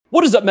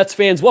What is up, Mets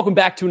fans? Welcome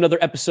back to another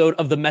episode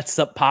of the Mets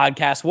Up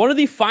Podcast. One of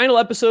the final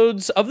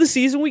episodes of the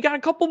season. We got a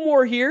couple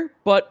more here,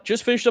 but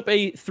just finished up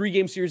a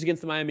 3-game series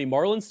against the Miami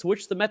Marlins, to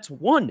which the Mets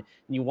won. And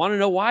you want to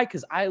know why?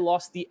 Because I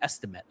lost the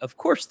estimate. Of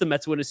course, the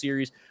Mets win a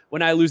series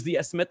when I lose the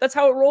estimate. That's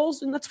how it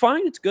rolls, and that's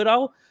fine. It's good.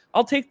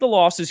 I'll take the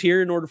losses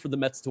here in order for the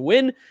Mets to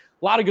win.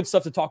 A lot of good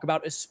stuff to talk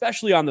about,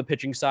 especially on the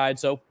pitching side.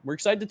 So we're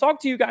excited to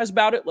talk to you guys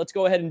about it. Let's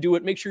go ahead and do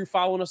it. Make sure you're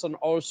following us on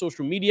all our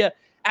social media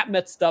at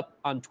MetsStup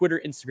on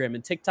Twitter, Instagram,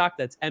 and TikTok.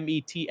 That's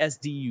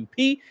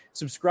METSDUP.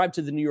 Subscribe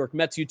to the New York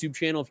Mets YouTube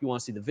channel if you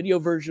want to see the video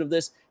version of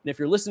this. And if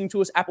you're listening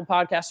to us, Apple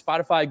Podcasts,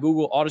 Spotify,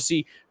 Google,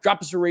 Odyssey,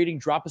 drop us a rating,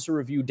 drop us a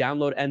review,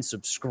 download, and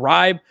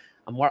subscribe.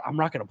 I'm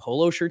rocking a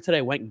polo shirt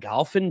today. Went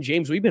golfing.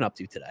 James, what have you been up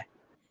to today?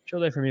 Chill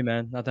day for me,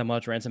 man. Not that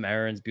much. Ran some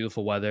errands,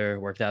 beautiful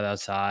weather, worked out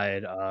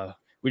outside.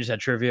 We just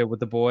had trivia with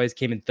the boys,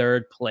 came in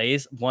third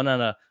place, won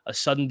on a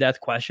sudden death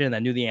question. I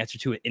knew the answer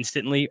to it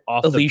instantly.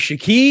 Alicia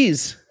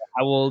Keys.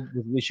 How old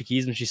was Alicia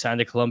Keys when she signed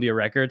to Columbia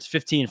Records?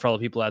 15 for all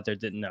the people out there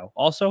didn't know.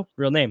 Also,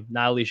 real name,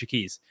 not Alicia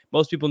Keys.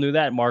 Most people knew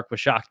that. Mark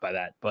was shocked by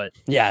that. But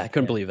yeah, I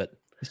couldn't believe it.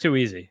 It's too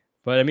easy.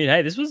 But I mean,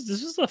 hey, this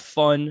was a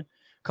fun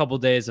couple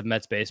of days of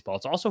Mets baseball.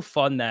 It's also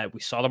fun that we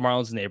saw the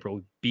Marlins in April,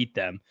 we beat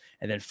them,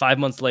 and then 5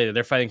 months later,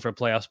 they're fighting for a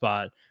playoff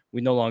spot.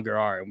 We no longer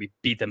are, and we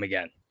beat them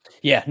again.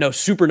 Yeah, no,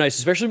 super nice,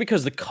 especially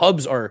because the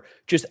Cubs are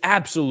just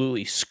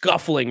absolutely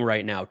scuffling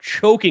right now,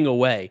 choking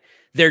away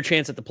their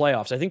chance at the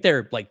playoffs. I think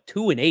they're like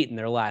 2-8 in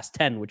their last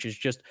 10, which is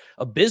just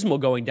abysmal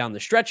going down the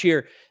stretch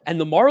here. And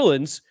the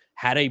Marlins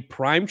had a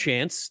prime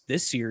chance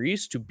this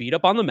series to beat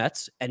up on the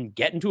Mets and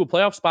get into a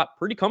playoff spot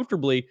pretty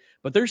comfortably,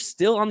 but they're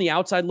still on the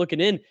outside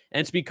looking in.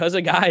 And it's because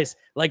of guys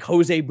like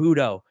Jose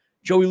Butto,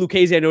 Joey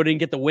Lucchesi. I know didn't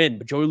get the win,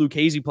 but Joey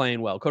Lucchesi playing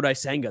well, Kodai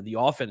Senga, the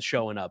offense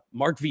showing up,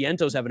 Mark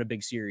Vientos having a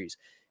big series.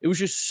 It was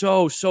just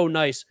so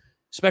nice,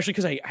 especially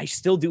because I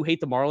still do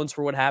hate the Marlins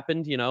for what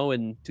happened,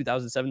 in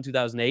 2007,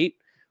 2008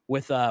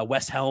 with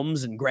Wes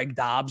Helms and Greg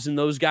Dobbs and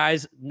those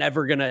guys.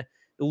 Never going to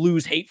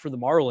lose hate for the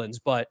Marlins,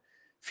 but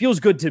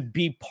feels good to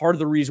be part of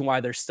the reason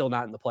why they're still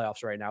not in the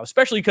playoffs right now,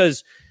 especially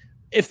because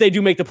if they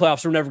do make the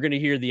playoffs, we're never going to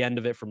hear the end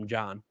of it from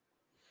John.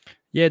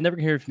 Yeah, never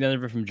going to hear the end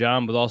of it from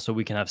John, but also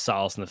we can have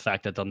solace in the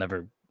fact that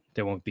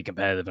they won't be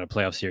competitive in a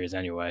playoff series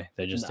anyway.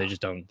 They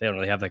don't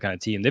really have that kind of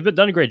team. They've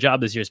done a great job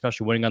this year,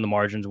 especially winning on the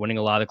margins, winning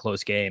a lot of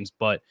close games,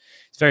 but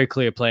it's very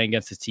clear playing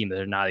against this team that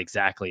they're not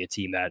exactly a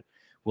team that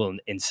will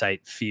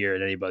incite fear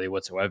in anybody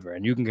whatsoever.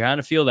 And you can kind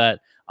of feel that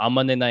on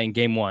Monday night in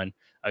game one,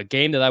 a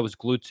game that I was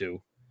glued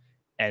to,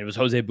 and it was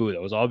Jose Butto.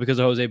 It was all because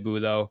of Jose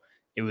Butto.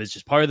 It was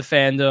just part of the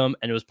fandom,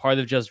 and it was part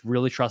of just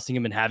really trusting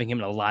him and having him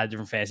in a lot of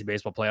different fantasy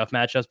baseball playoff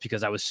matchups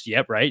because I was,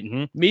 right.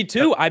 Mm-hmm. Me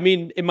too. I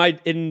mean,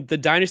 in the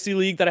Dynasty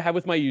League that I have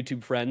with my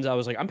YouTube friends, I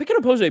was like, I'm picking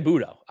up Jose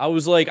Butto. I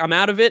was like, I'm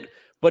out of it,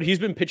 but he's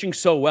been pitching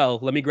so well.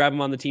 Let me grab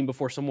him on the team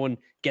before someone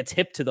gets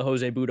hip to the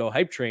Jose Butto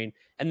hype train.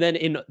 And then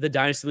in the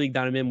Dynasty League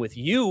that I'm in with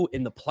you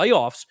in the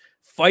playoffs,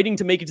 fighting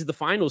to make it to the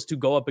finals to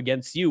go up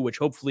against you, which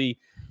hopefully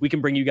we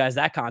can bring you guys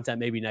that content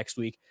maybe next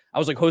week. I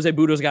was like, Jose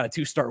Butto's got a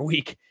 2-start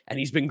week, and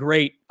he's been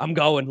great. I'm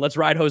going. Let's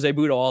ride Jose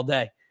Butto all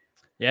day.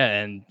 Yeah,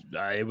 and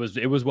it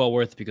was well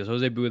worth it because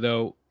Jose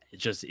Butto,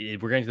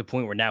 we're getting to the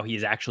point where now he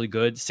is actually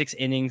good. 6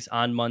 innings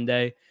on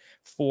Monday,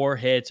 4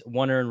 hits,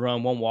 1 earned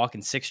run, 1 walk,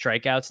 and 6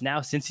 strikeouts.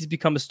 Now, since he's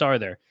become a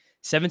starter,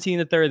 17 in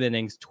the third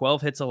innings,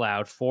 12 hits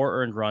allowed,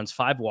 4 earned runs,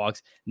 5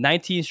 walks,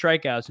 19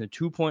 strikeouts, and a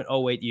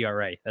 2.08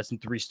 ERA. That's in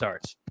 3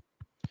 starts.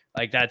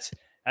 Like, that's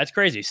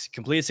crazy.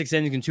 Completed 6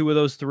 innings in 2 of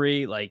those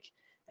 3.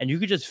 And you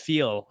could just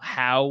feel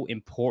how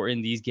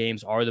important these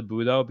games are to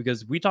Butto,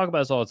 because we talk about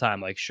this all the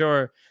time. Like,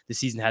 sure, the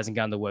season hasn't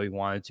gone the way we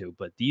wanted to,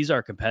 but these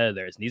are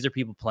competitors, and these are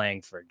people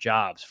playing for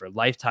jobs, for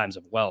lifetimes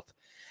of wealth.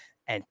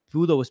 And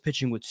Butto was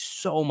pitching with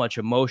so much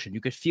emotion.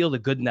 You could feel the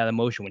good in that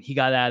emotion when he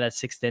got out of that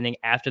 6th inning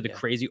after the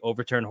crazy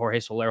overturned Jorge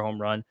Soler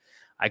home run.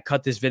 I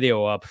cut this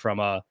video up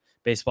from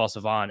Baseball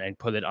Savant and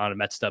put it on a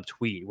MetsStup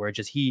tweet where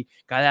he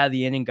got out of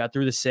the inning, got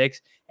through the 6th,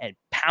 and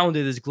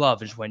pounded his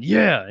glove and just went,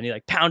 yeah. And he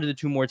pounded it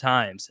 2 more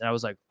times. And I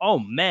was like, oh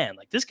man,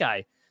 this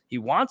guy, he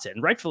wants it.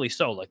 And rightfully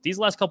so. These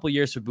last couple of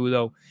years for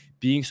Butto,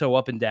 being so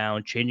up and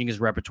down, changing his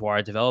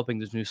repertoire, developing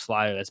this new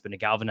slider that's been a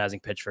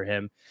galvanizing pitch for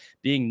him,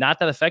 being not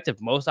that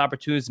effective, most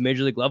opportunities at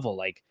major league level,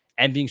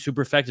 and being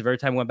super effective every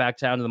time he went back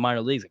down to the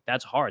minor leagues.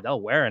 That's hard.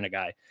 That'll wear in a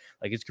guy.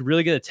 It's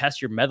really going to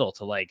test your mettle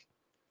to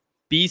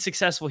be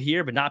successful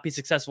here, but not be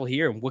successful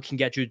here. And what can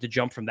get you to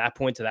jump from that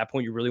point to that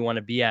point you really want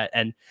to be at.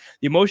 And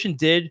the emotion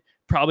did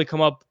probably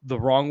come up the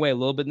wrong way a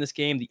little bit in this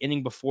game. The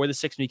inning before the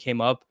 6th when he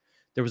came up,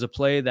 there was a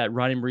play that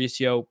Ronnie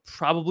Mauricio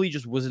probably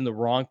just was in the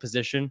wrong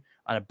position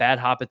on a bad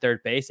hop at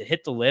third base. It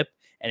hit the lip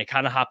and it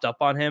kind of hopped up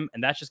on him.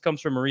 And that just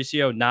comes from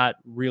Mauricio not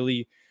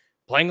really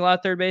playing a lot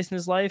of third base in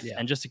his life. Yeah.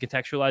 And just to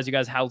contextualize you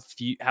guys how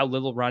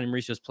little Ronnie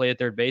Mauricio's played at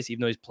third base,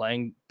 even though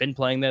he's been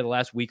playing there the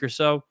last week or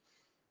so.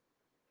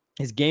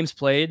 His games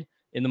played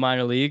in the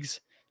minor leagues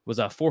was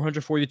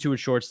 442 at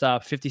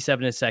shortstop,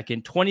 57 at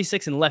second,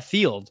 26 in left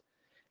field,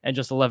 and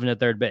just 11 at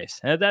third base.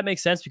 And that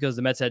makes sense because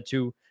the Mets had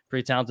 2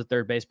 pretty talented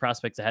third base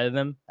prospects ahead of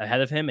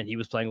him, and he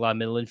was playing a lot of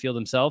middle infield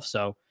himself.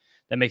 So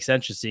that makes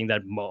sense, just seeing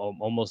that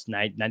almost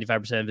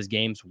 95% of his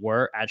games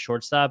were at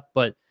shortstop.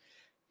 But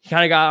he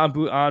kind of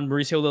got on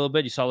Mauricio a little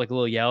bit. You saw like a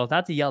little yell,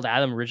 not to yell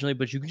at him originally,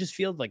 but you can just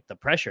feel like the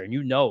pressure. And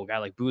a guy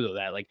like Budo,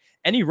 that like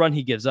any run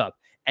he gives up,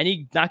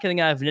 any not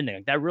getting out of an inning,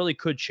 like, that really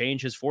could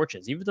change his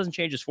fortunes. Even if it doesn't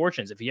change his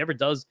fortunes, if he ever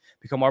does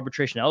become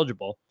arbitration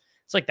eligible,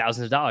 it's like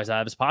thousands of dollars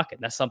out of his pocket.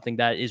 And that's something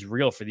that is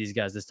real for these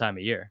guys this time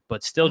of year.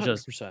 But still,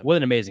 just 100%. what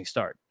an amazing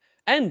start.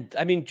 And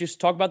I mean, just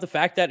talk about the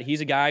fact that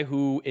he's a guy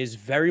who is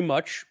very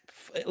much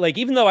like,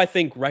 even though I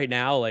think right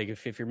now, like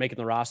if you're making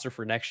the roster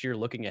for next year,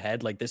 looking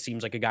ahead, like this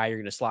seems like a guy you're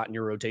going to slot in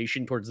your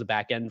rotation towards the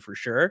back end for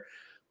sure.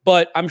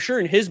 But I'm sure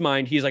in his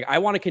mind, he's like, I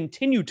want to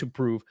continue to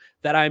prove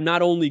that I'm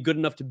not only good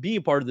enough to be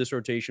a part of this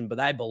rotation, but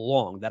I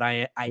belong, that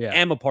I Yeah.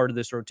 am a part of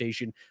this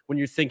rotation. When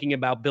you're thinking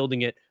about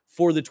building it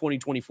for the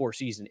 2024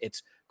 season,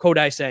 it's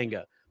Kodai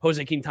Senga,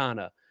 Jose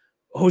Quintana,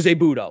 Jose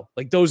Budo.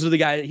 Like those are the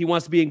guys he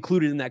wants to be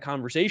included in that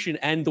conversation.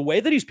 And the way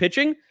that he's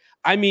pitching,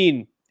 I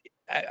mean,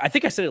 I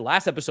think I said it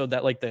last episode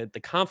that like the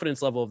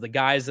confidence level of the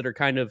guys that are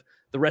kind of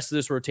the rest of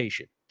this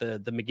rotation, the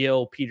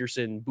McGill,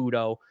 Peterson,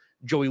 Budo,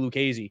 Joey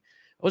Lucchesi.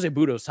 Jose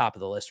Budo's top of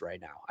the list right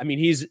now. I mean,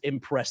 he's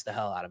impressed the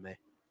hell out of me.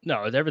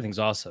 No, everything's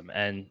awesome.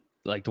 And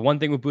like the one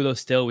thing with Budo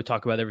still, we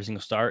talk about every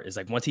single start, is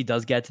like once he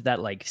does get to that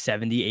like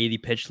 70, 80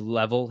 pitch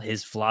level,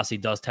 his velocity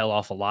does tail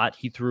off a lot.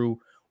 He threw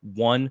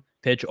one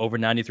pitch over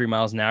 93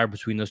 miles an hour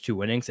between those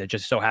two innings. It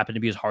just so happened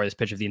to be his hardest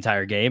pitch of the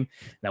entire game.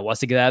 And that was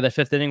to get out of that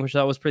fifth inning, which I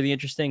thought was pretty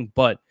interesting.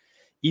 But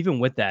even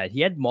with that,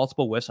 he had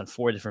multiple whiffs on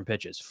 4 different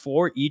pitches,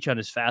 4 each on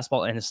his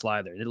fastball and his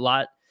slider.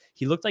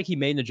 He looked like he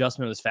made an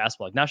adjustment with his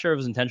fastball. Like, not sure if it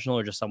was intentional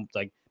or just some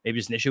like maybe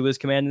just an issue with his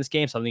command in this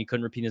game, something he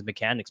couldn't repeat his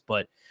mechanics.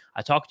 But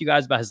I talked to you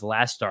guys about his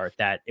last start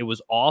that it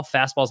was all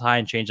fastballs high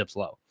and changeups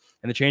low.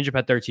 And the changeup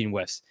had 13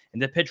 whiffs.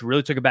 And the pitch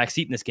really took a back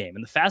seat in this game.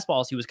 And the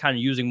fastballs he was kind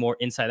of using more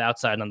inside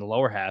outside on the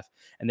lower half,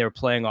 and they were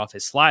playing off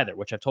his slider,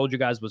 which I've told you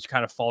guys was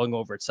kind of falling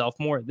over itself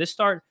more. This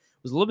start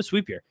was a little bit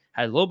sweepier,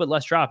 had a little bit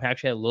less drop, and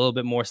actually had a little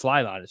bit more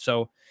slide on it.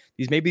 So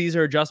these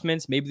are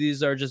adjustments. Maybe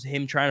these are just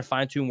him trying to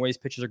fine tune where these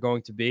pitches are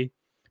going to be.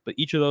 But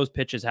each of those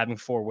pitches having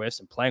 4 whiffs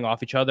and playing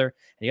off each other,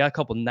 and he got a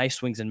couple nice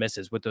swings and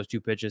misses with those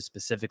 2 pitches,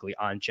 specifically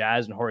on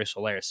Jazz and Jorge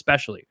Soler,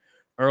 especially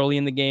early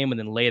in the game and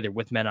then later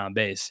with men on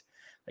base.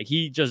 Like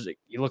he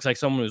looks like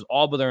someone who's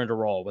all but earned a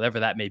role, whatever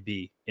that may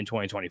be in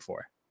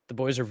 2024. The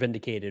boys are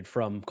vindicated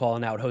from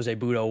calling out Jose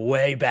Budo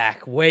way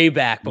back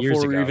before Years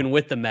we were ago. even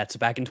with the Mets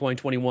back in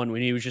 2021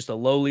 when he was just a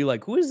lowly,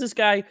 like, who is this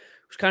guy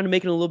who's kind of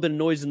making a little bit of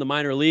noise in the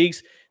minor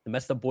leagues? The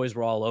Mets, the boys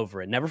were all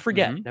over it. Never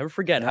forget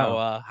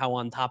No. how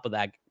on top of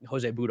that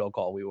Jose Budo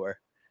call we were.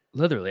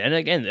 Literally. And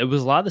again, it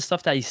was a lot of the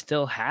stuff that he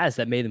still has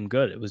that made him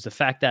good. It was the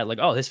fact that, like,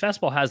 oh, his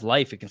fastball has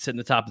life. It can sit in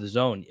the top of the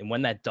zone. And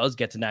when that does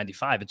get to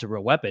 95, it's a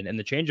real weapon. And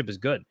the changeup is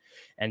good.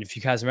 And if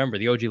you guys remember,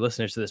 the OG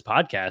listeners to this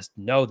podcast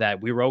know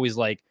that we were always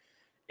like,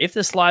 if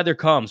the slider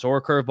comes or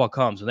a curveball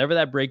comes, whenever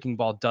that breaking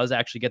ball does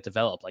actually get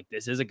developed, like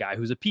this is a guy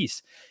who's a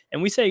piece.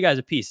 And we say you guys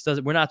a piece.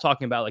 We're not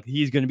talking about like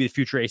he's going to be the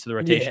future ace of the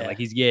rotation. Yeah. Like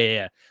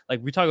yeah.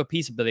 Like we talk a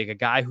piece, but like a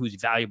guy who's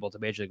valuable to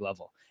major league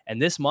level.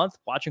 And this month,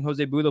 watching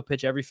Jose Budo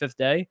pitch every 5th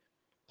day,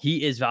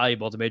 he is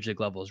valuable to major league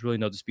level. There's really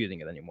no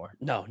disputing it anymore.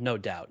 No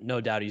doubt. No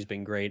doubt he's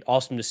been great.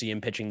 Awesome to see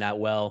him pitching that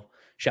well.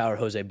 Shout out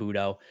Jose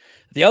Budo.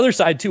 The other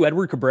side, too,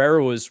 Edward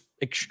Cabrera was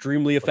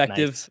extremely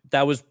effective. Nice.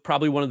 That was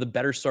probably one of the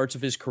better starts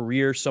of his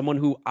career. Someone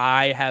who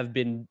I have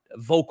been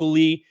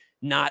vocally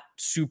not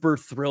super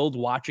thrilled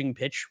watching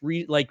pitch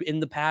like in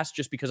the past,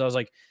 just because I was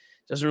like,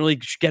 doesn't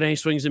really get any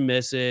swings and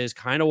misses,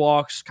 kind of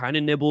walks, kind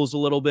of nibbles a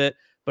little bit.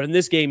 But in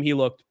this game, he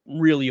looked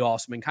really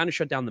awesome and kind of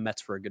shut down the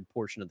Mets for a good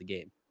portion of the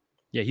game.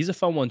 Yeah, he's a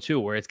fun one too,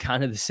 where it's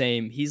kind of the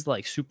same. He's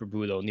like Super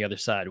Budo on the other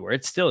side, where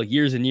it's still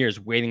years and years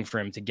waiting for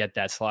him to get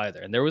that slider.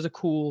 And there was a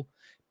cool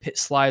pit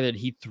slider that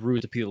he threw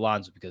to Pete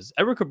Alonso, because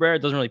Edward Cabrera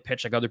doesn't really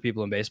pitch like other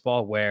people in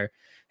baseball, where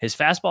his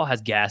fastball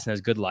has gas and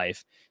has good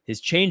life.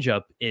 His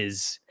changeup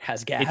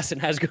has gas and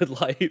has good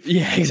life.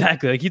 Yeah,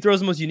 exactly. Like he throws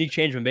the most unique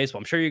changeup in baseball.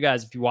 I'm sure you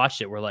guys, if you watched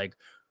it, were like,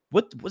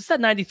 what's that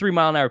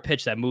 93-mile-an-hour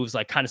pitch that moves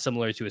like kind of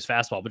similar to his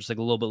fastball, but just like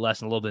a little bit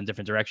less and a little bit in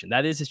different direction?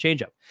 That is his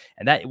changeup.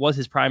 And that was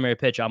his primary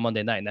pitch on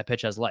Monday night. And that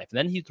pitch has life. And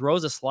then he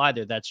throws a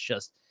slider that's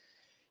just,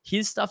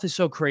 his stuff is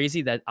so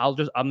crazy that I'm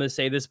going to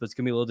say this, but it's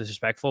going to be a little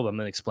disrespectful, but I'm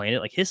going to explain it.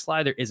 Like his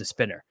slider is a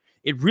spinner.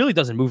 It really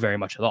doesn't move very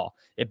much at all.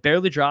 It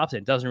barely drops.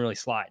 And it doesn't really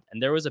slide.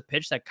 And there was a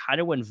pitch that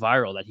kind of went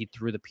viral that he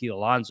threw to Pete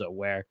Alonso,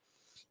 where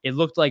it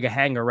looked like a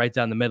hanger right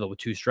down the middle with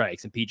 2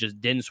 strikes. And Pete just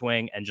didn't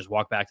swing and just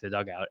walked back to the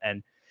dugout.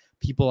 And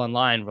people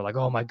online were like,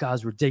 oh my God,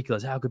 it's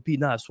ridiculous. How could Pete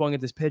not have swung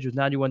at this pitch with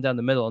 91 down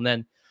the middle? And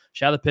then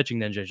shout out the pitching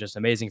ninja, is just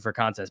amazing for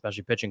content,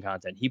 especially pitching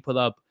content. He put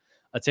up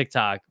a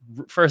TikTok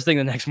first thing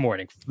the next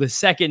morning, the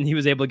second he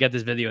was able to get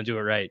this video and do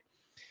it right,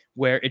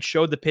 where it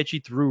showed the pitch he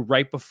threw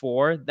right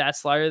before that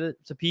slider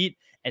to Pete.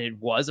 And it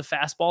was a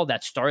fastball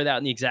that started out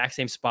in the exact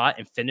same spot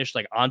and finished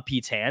like on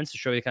Pete's hands to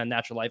show you the kind of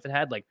natural life it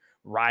had, like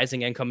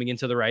rising and coming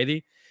into the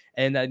righty.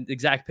 And that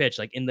exact pitch,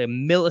 like in the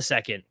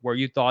millisecond where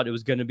you thought it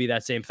was going to be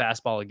that same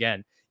fastball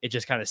again, it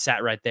just kind of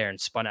sat right there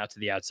and spun out to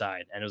the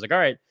outside. And it was like, all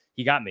right,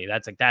 he got me.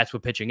 That's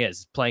what pitching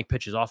is, playing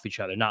pitches off each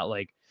other, not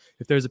like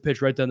if there's a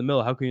pitch right down the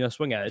middle, how can you not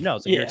swing at it? No,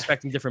 it's like you're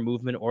expecting different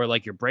movement, or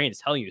like your brain is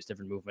telling you it's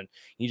different movement.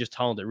 He just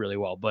toned it really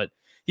well. But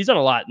he's done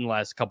a lot in the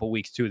last couple of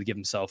weeks too to give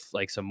himself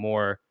like some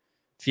more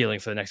feeling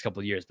for the next couple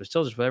of years. But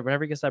still, just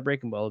whenever he gets that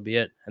breaking ball, it'll be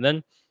it. And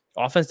then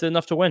offense did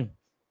enough to win.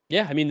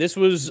 Yeah, I mean, this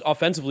was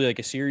offensively like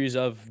a series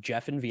of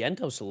Jeff and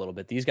Vientos a little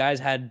bit. These guys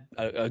had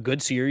a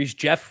good series.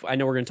 Jeff, I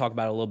know we're going to talk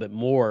about it a little bit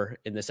more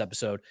in this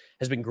episode,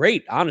 has been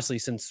great, honestly,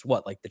 since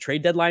like the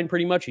trade deadline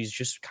pretty much. He's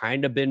just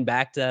kind of been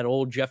back to that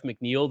old Jeff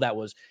McNeil that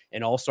was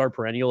an all-star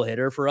perennial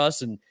hitter for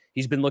us, and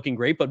he's been looking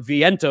great. But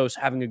Vientos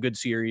having a good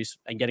series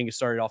and getting it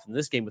started off in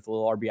this game with a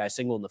little RBI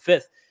single in the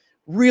fifth,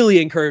 really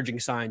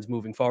encouraging signs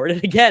moving forward.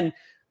 And again,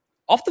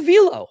 off the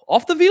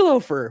velo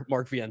for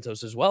Mark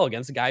Vientos as well,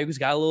 against a guy who's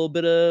got a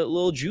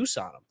little juice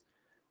on him.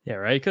 Yeah,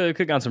 right. Could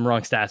have gotten some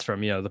wrong stats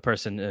from the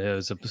person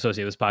who's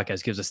associated with this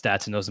podcast gives us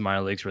stats and knows the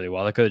minor leagues really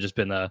well. That could have just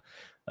been the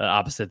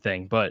opposite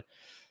thing. But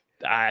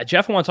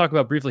Jeff, I want to talk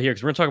about briefly here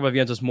because we're going to talk about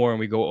Vientos more when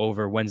we go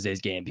over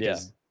Wednesday's game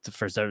because the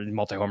first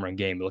multi-home run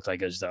game, it looked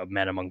like it was a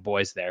man among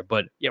boys there.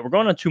 But yeah, we're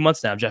going on 2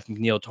 months now. Jeff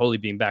McNeil totally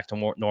being back to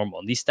more normal.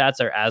 And these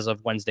stats are as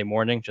of Wednesday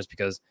morning, just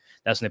because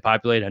that's when they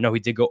populate. I know he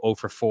did go 0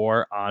 for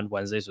 4 on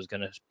Wednesday, so it's going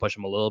to push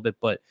him a little bit.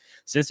 But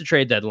since the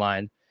trade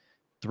deadline,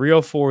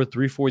 304,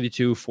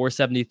 342,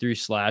 473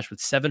 slash with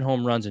 7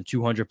 home runs and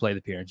 200 plate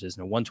appearances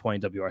and a 120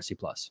 WRC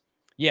plus.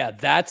 Yeah,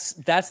 that's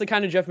the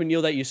kind of Jeff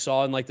McNeil that you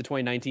saw in like the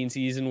 2019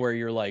 season where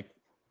you're like,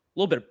 a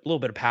little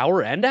bit of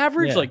power and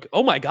average. Yeah. Like,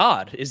 oh my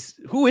God,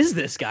 who is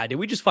this guy? Did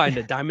we just find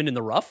a diamond in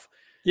the rough?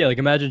 Yeah, like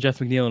imagine Jeff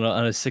McNeil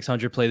on a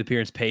 600 plate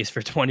appearance pace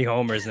for 20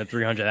 homers and a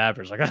 300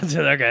 average. Like,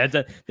 okay,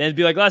 then it'd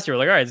be like last year. We're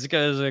like, all right, this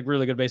guy is a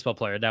really good baseball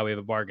player. Now we have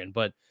a bargain.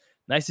 But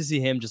nice to see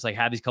him just like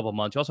have these couple of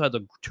months. He also had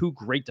the 2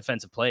 great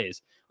defensive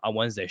plays on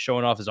Wednesday,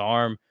 showing off his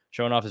arm,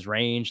 showing off his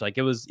range. Like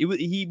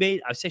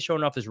I say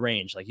showing off his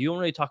range. Like you don't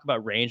really talk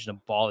about range in a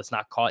ball that's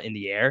not caught in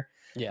the air.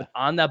 Yeah. But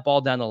on that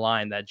ball down the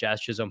line that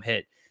Jazz Chisholm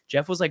hit,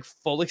 Jeff was like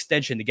full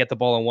extension to get the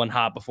ball in one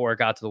hop before it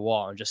got to the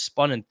wall and just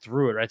spun and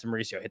threw it right to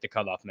Mauricio, hit the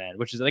cutoff man,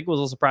 which is I think was a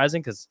little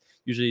surprising because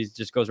usually he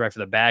just goes right for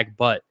the bag.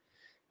 But it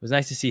was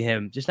nice to see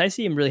him,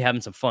 really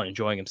having some fun,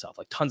 enjoying himself.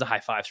 Like tons of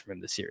high fives from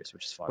him this series,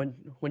 which is fun.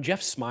 When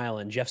Jeff's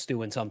smiling, Jeff's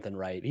doing something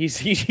right. He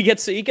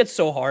gets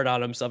so hard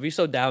on himself. He's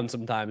so down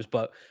sometimes,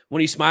 but when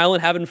he's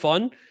smiling, having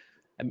fun,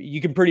 I mean, you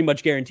can pretty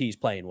much guarantee he's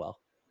playing well.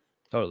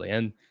 Totally,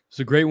 and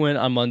it's a great win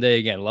on Monday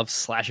again. Love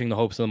slashing the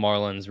hopes of the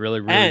Marlins.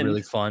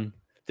 Really fun.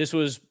 This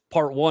was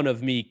part 1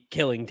 of me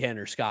killing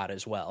Tanner Scott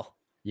as well.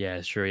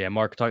 Yeah, sure. Yeah,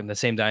 Mark talking the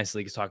same Dynasty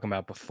League he's talking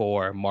about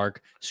before.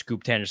 Mark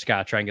scooped Tanner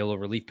Scott, trying to get a little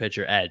relief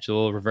pitcher edge, a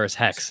little reverse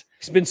hex.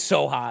 He's been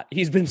so hot.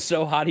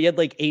 He had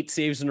like 8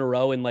 saves in a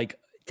row in like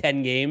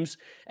 10 games,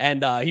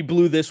 and he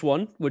blew this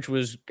one, which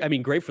was, I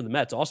mean, great for the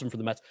Mets, awesome for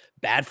the Mets,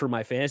 bad for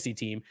my fantasy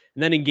team.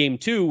 And then in game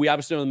 2, we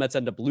obviously know the Mets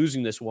end up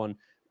losing this one,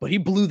 but he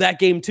blew that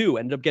game too,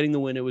 ended up getting the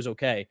win. It was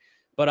okay.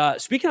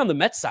 But speaking on the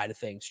Mets side of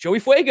things, Joey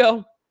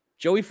Fuego,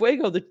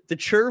 the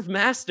Churve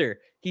master.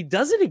 He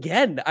does it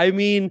again. I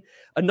mean,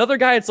 another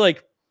guy, it's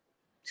like,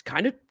 he's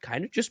kind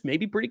of just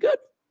maybe pretty good.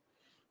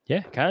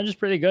 Yeah, kind of just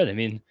pretty good. I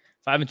mean,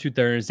 5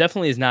 2/3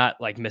 definitely is not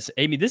like miss.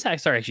 I mean, this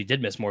actually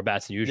did miss more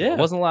bats than usual. Yeah. It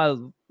wasn't a lot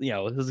of,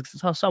 it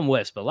was some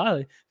whiffs, but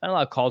not a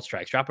lot of called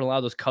strikes, dropping a lot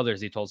of those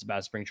colors he told us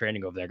about spring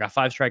training over there. Got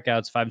 5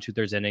 strikeouts, 5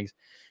 2/3 innings,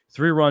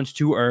 3 runs,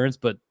 2 earns,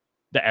 but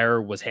the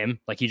error was him.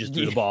 Like he just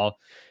threw the ball.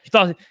 He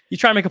thought he's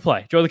trying to make a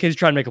play. Joey LaCase's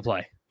trying to make a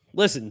play.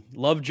 Listen,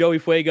 love Joey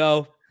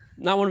Fuego.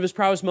 Not one of his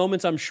proudest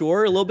moments, I'm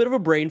sure. A little bit of a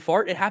brain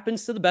fart. It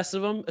happens to the best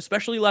of them,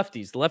 especially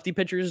lefties. The lefty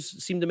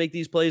pitchers seem to make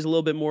these plays a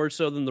little bit more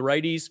so than the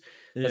righties.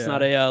 That's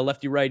not a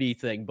lefty-righty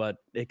thing, but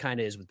it kind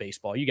of is with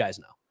baseball. You guys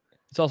know.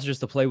 It's also just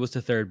the play was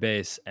to third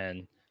base,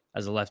 and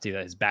as a lefty,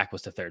 that his back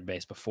was to third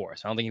base before.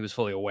 So I don't think he was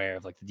fully aware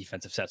of like the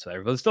defensive sets,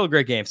 whatever. But it's still a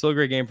great game. Still a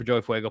great game for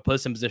Joey Fuego. Put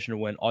us in position to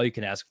win. All you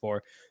can ask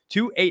for.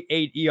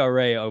 2.88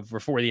 ERA over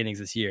 40 innings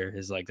this year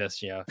is like this.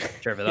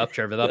 Chirv it up,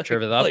 chirv it up,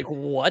 chirv it up. Like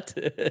what?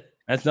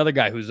 That's another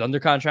guy who's under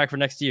contract for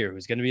next year,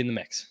 who's going to be in the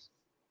mix.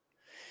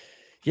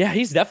 Yeah,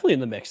 he's definitely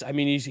in the mix. I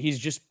mean, he's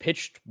just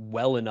pitched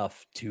well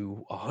enough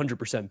to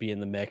 100% be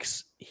in the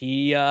mix.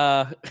 He's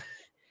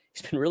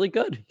been really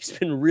good.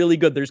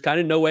 There's kind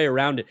of no way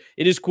around it.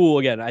 It is cool.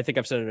 Again, I think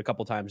I've said it a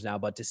couple times now,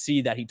 but to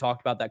see that he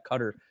talked about that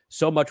cutter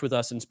so much with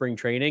us in spring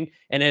training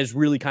and has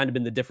really kind of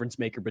been the difference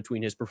maker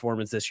between his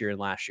performance this year and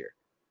last year.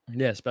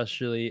 Yeah,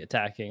 especially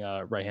attacking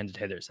right-handed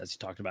hitters, as he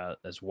talked about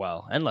as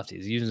well, and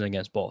lefties. He's using it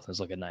against both. It's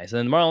looking nice. And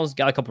then the Marlins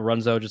got a couple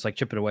runs, though, just like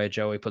chipping away at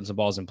Joey, putting some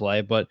balls in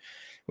play. But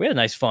we had a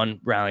nice, fun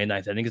rally in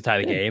ninth inning to tie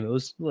the game. It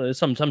was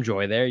some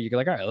joy there. You're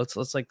like, all right,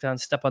 let's like kind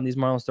of step on these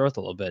Marlins' throat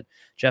a little bit.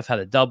 Jeff had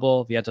a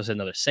double. Vientos had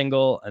another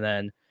single. And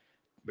then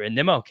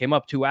Nimmo came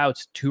up 2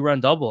 outs,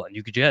 2-run double. And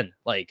you could,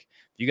 like,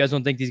 if you guys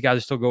don't think these guys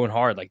are still going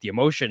hard, like the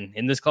emotion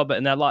in this club,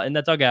 in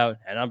that dugout,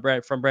 and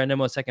I'm from Brand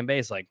Nimmo at second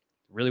base, like,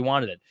 really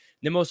wanted it.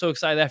 Nimmo was so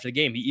excited after the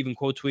game, he even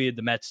quote tweeted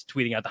the Mets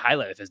tweeting out the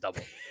highlight of his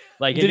double.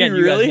 Like, Did he again,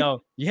 you guys really?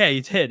 know, yeah,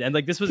 he did. And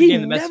like, this was a He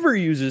game the Mets. never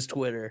uses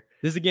Twitter.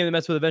 This is a game the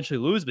Mets would eventually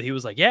lose, but he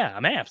was like, "Yeah,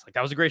 I'm amped. Like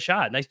that was a great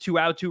shot. Nice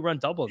 2-out, 2-run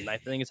double. The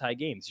ninth inning is high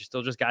games. You're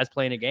still just guys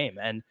playing a game."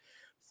 And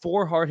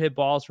 4 hard hit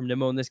balls from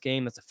Nimmo in this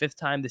game. That's the 5th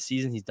time this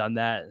season he's done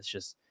that. It's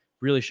just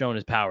really showing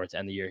his power to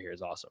end the year here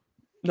is awesome.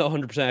 No,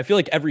 100%. I feel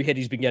like every hit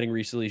he's been getting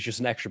recently is just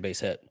an extra base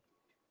hit.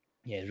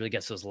 Yeah, he really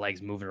gets those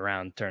legs moving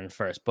around, turning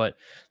first. But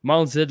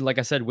Marlins did, like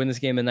I said, win this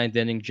game in the 9th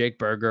inning. Jake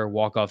Berger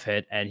walk-off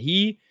hit, and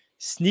he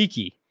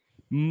sneaky.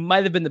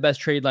 Might have been the best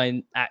trade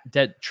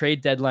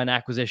deadline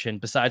acquisition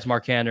besides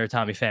Mark Cantor or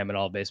Tommy Pham in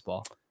all of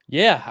baseball.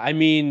 Yeah, I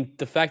mean,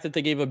 the fact that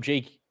they gave up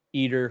Jake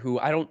Eater, who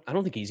I don't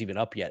think he's even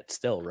up yet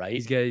still, right?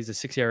 He's a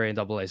 6 ERA and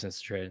AA since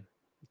the trade.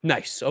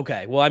 Nice.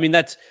 Okay. Well, I mean,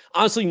 that's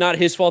honestly not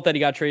his fault that he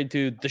got traded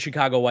to the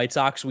Chicago White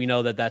Sox. We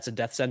know that that's a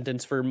death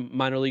sentence for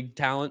minor league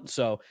talent,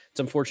 so it's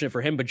unfortunate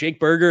for him. But Jake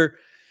Berger,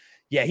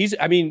 yeah,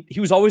 he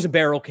was always a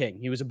barrel king.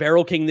 He was a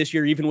barrel king this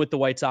year, even with the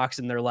White Sox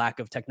and their lack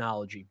of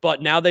technology.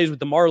 But nowadays with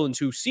the Marlins,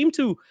 who seem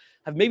to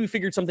have maybe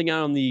figured something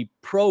out on the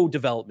pro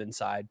development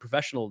side,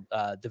 professional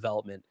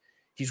development,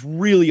 he's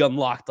really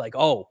unlocked like,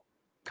 oh,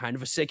 kind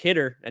of a sick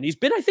hitter. And he's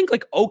been, I think,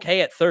 like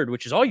okay at third,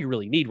 which is all you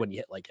really need when you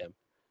hit like him.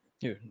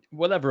 Dude,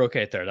 whatever,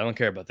 okay, third. I don't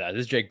care about that.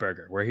 This is Jake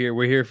Berger. We're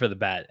here for the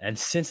bat. And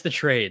since the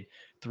trade,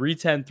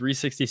 310,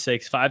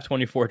 366,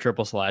 524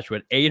 triple slash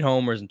with 8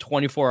 homers and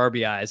 24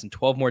 RBIs and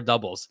 12 more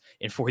doubles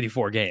in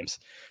 44 games.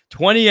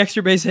 20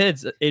 extra base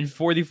hits in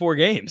 44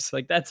 games.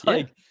 Like that's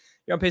like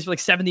you're on pace for like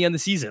 70 on the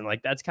season.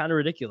 Like that's kind of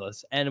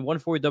ridiculous. And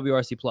 140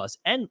 WRC plus.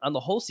 And on the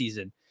whole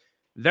season,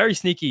 very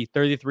sneaky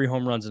 33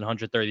 home runs in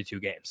 132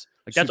 games.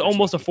 Like that's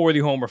almost a 40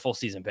 homer full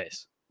season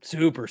pace.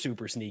 Super,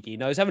 super sneaky.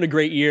 No, he's having a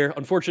great year.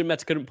 Unfortunately,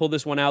 Mets couldn't pull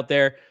this one out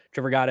there.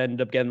 Trevor Gott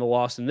ended up getting the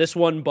loss in this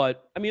one,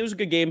 but I mean, it was a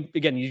good game.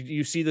 Again,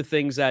 you see the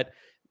things that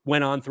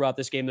went on throughout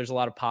this game. There's a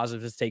lot of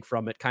positives to take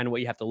from it, kind of what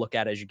you have to look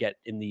at as you get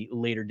in the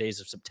later days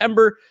of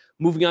September.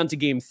 Moving on to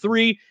game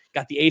 3,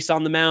 got the ace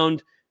on the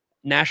mound,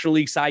 National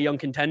League Cy Young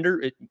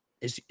contender.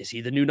 Is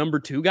he the new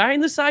number 2 guy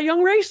in the Cy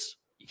Young race?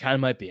 He kind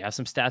of might be. I have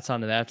some stats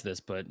on it after this,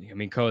 but I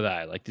mean,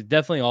 Kodai, like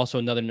definitely also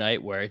another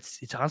night where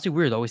it's honestly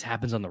weird. It always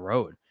happens on the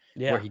road.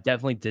 Yeah. Where he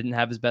definitely didn't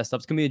have his best stuff.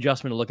 It's going to be an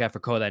adjustment to look at for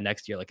Kodai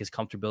next year, like his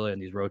comfortability on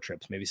these road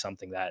trips. Maybe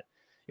something that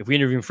if we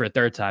interview him for a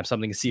third time,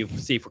 something to see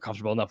if we're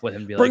comfortable enough with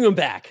him. Bring him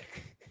back.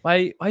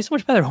 Why he's so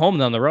much better home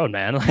than on the road,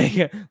 man? Like,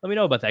 let me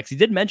know about that. Because he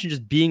did mention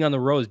just being on the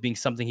road as being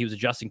something he was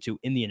adjusting to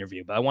in the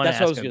interview. But I want to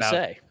ask him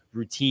about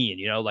routine,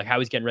 like how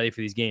he's getting ready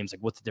for these games,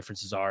 like what the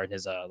differences are in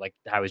his, like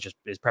how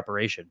his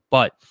preparation.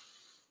 But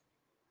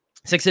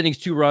 6 innings,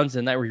 2 runs,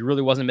 and that where he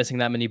really wasn't missing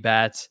that many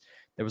bats.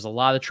 There was a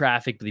lot of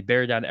traffic, but he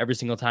bared down every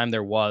single time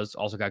there was.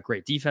 Also got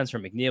great defense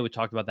from McNeil. We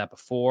talked about that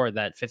before.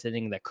 That 5th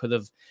inning that could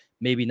have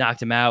maybe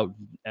knocked him out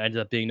ended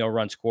up being no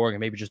run scoring and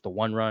maybe just a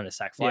 1 run, a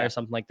sac fly or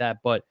something like that.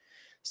 But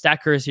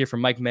stat curse here from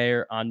Mike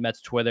Mayer on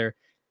Mets Twitter.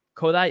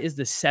 Kodai is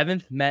the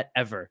 7th Met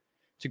ever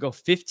to go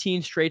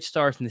 15 straight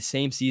starts in the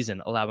same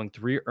season, allowing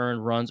 3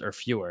 earned runs or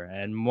fewer.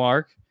 And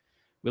Mark,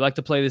 we like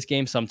to play this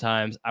game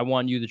sometimes. I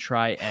want you to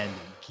try and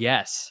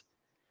guess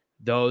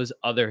those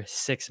other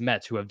 6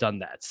 Mets who have done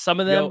that. Some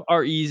of them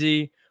are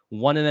easy.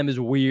 One of them is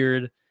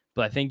weird,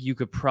 but I think you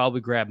could probably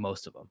grab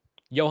most of them.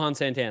 Johan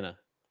Santana.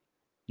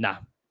 Nah.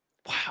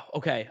 Wow.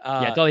 Okay.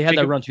 Yeah, I thought he had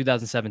that run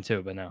 2007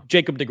 too, but no.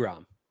 Jacob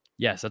deGrom.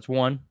 Yes, that's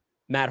one.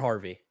 Matt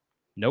Harvey.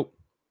 Nope.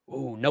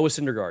 Ooh, Noah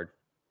Syndergaard.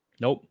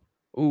 Nope.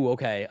 Ooh,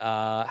 okay.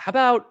 How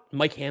about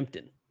Mike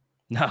Hampton?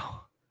 No.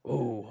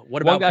 Ooh,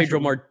 what about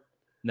Pedro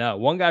No,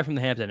 one guy from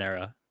the Hampton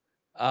era.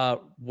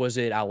 Was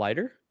it Al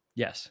Leiter?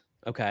 Yes.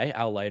 Okay,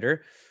 Al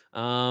Leiter.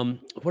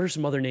 What are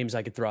some other names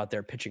I could throw out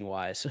there pitching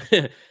wise?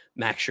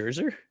 Max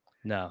Scherzer?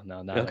 No.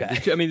 Okay.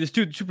 There's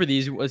two pretty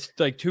easy. It's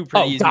like 2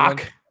 pretty easy. Doc.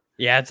 Ones.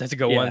 Yeah, that's a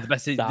good one. The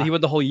best. Doc. He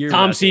went the whole year.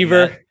 Tom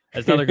Seaver.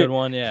 That's another good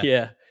one. Yeah.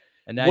 Yeah.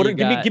 And now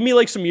give me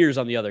like some years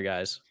on the other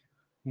guys.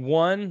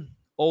 One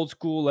old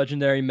school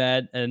legendary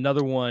Met, and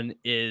another one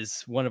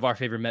is one of our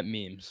favorite Met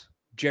memes.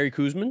 Jerry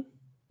Koosman.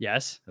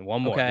 Yes, and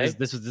one more. Okay.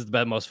 This is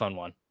the most fun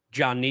one.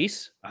 John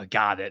Neese. I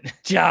got it.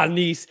 John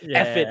Neese. Yeah.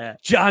 F it.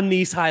 John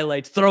Neese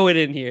highlights. Throw it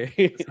in here.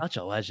 Such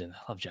a legend.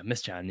 I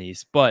miss John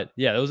Neese. But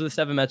yeah, those are the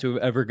 7 Mets who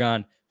have ever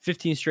gone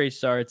 15 straight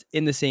starts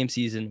in the same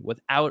season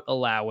without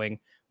allowing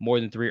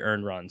more than 3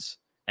 earned runs.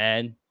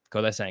 And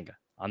Kodai Senga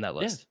on that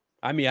list. Yeah.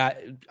 I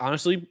mean,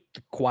 honestly,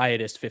 the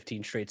quietest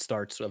 15 straight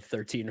starts of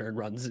 13 earned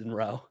runs in a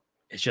row.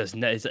 It's just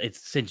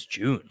it's since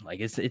June.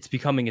 Like it's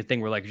becoming a thing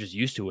we're like just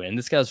used to it. And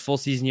this guy's full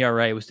season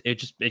ERA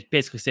it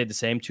basically stayed the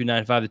same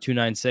 2.95 to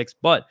 2.96.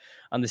 But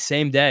on the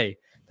same day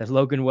that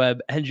Logan Webb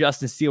and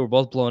Justin Steele were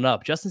both blown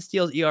up, Justin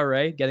Steele's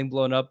ERA getting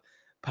blown up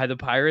by the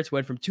Pirates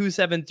went from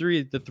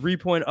 2.73 to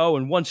 3.0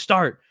 in one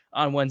start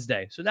on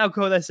Wednesday. So now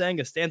Kodai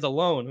Senga stands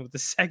alone with the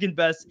second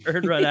best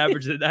earned run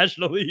average in the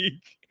National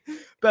League.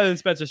 Better than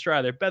Spencer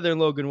Strider, better than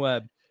Logan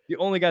Webb. The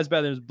only guy's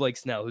better than Blake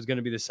Snell, who's going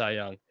to be the Cy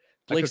Young.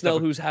 Blake Snell,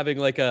 who's having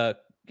like a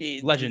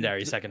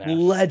Legendary second half.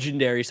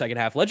 Legendary second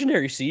half.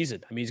 Legendary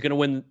season. I mean, he's going to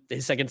win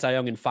his second Cy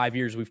Young in 5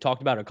 years. We've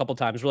talked about it a couple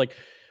times. We're like,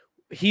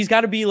 he's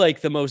got to be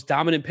like the most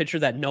dominant pitcher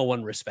that no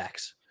one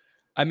respects.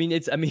 I mean,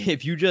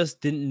 if you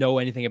just didn't know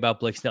anything about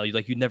Blake Snell,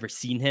 you'd never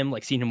seen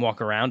him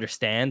walk around or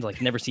stand, like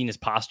never seen his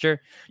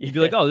posture. You'd be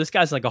like, oh, this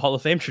guy's like a Hall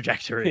of Fame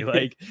trajectory.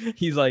 Like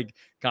he's like,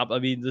 I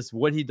mean, this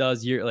what he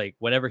does here, like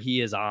whatever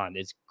he is on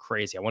is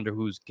crazy. I wonder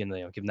who's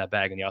gonna give him that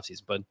bag in the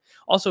offseason. But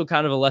also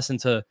kind of a lesson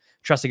to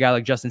trust a guy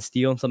like Justin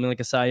Steele in something like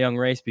a Cy Young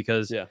race,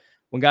 because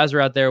when guys are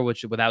out there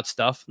without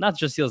stuff, not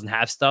just Steele doesn't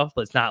have stuff,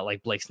 but it's not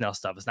like Blake Snell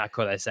stuff. It's not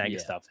Kodai Senga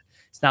stuff.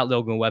 It's not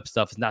Logan Webb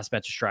stuff. It's not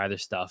Spencer Strider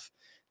stuff.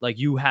 Like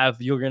you're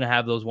going to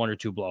have those 1 or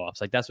 2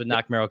 blow-ups. Like that's what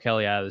knocked Merrill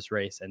Kelly out of this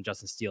race, and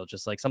Justin Steele.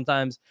 Just like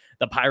sometimes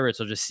the Pirates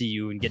will just see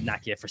you and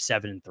knock you for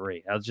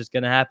 7-3. That's just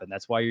going to happen.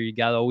 That's why you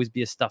got to always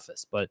be a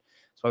stuffist. But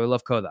that's why we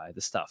love Kodai,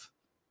 the stuff.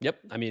 Yep.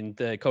 I mean,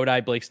 the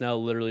Kodai, Blake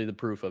Snell, literally the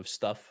proof of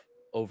stuff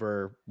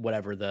over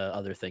whatever the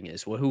other thing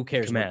is. Well, who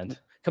cares?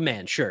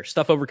 Command, sure.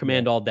 Stuff over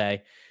command all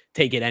day.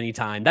 Take it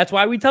anytime. That's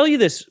why we tell you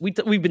this. We've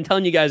been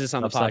telling you guys this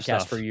on the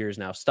podcast for years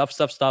now. Stuff.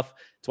 That's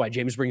why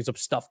James brings up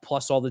stuff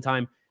plus all the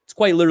time. It's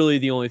quite literally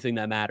the only thing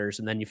that matters,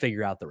 and then you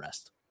figure out the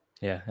rest.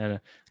 Yeah, and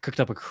cooked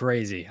up a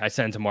crazy. I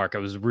sent it to Mark. I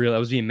was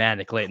being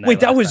manic late night.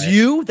 Wait, that was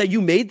you? That you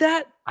made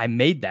that? I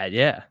made that,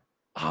 yeah.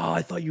 Oh,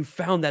 I thought you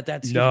found that.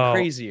 That's even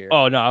crazier.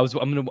 Oh no,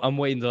 I'm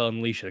waiting to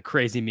unleash a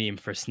crazy meme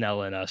for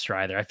Snell and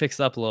Strider. I fixed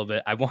it up a little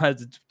bit. I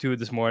wanted to do it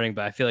this morning,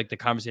 but I feel like the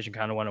conversation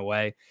kind of went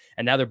away.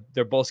 And now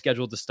they're both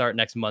scheduled to start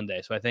next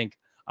Monday. So I think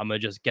I'm gonna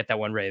just get that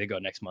one ready to go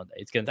next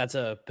Monday. That's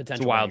a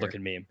potential wild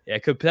looking meme. Yeah,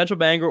 it could potential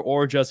banger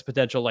or just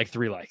potential like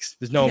 3 likes.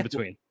 There's no in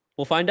between.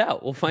 We'll find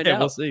out. We'll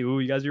see. Ooh,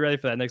 you guys be ready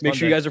for that next Make Monday.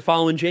 sure you guys are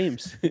following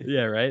James.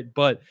 Yeah, right.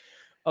 But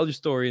other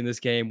story in this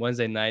game,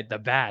 Wednesday night, the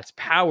bats,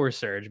 power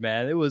surge,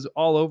 man. It was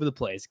all over the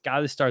place. Got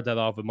to start that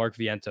off with Mark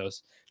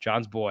Vientos,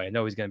 John's boy. I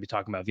know he's going to be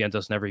talking about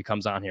Vientos whenever he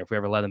comes on here, if we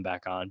ever let him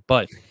back on.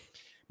 But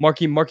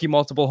Marky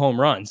multiple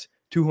home runs,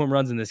 2 home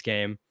runs in this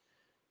game.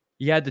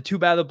 He had the 2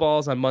 batted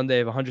balls on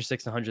Monday of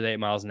 106 and 108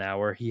 miles an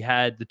hour. He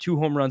had the 2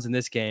 home runs in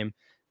this game.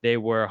 They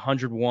were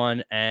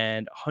 101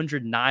 and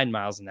 109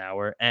 miles an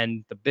hour.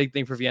 And the big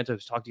thing for Vientos,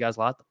 we've talked to you guys a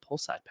lot, the pull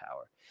side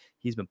power.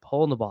 He's been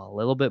pulling the ball a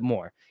little bit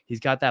more. He's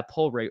got that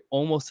pull rate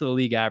almost to the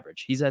league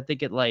average. He's, I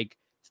think, at like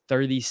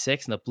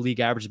 36, and the league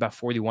average is about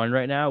 41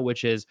 right now,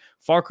 which is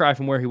far cry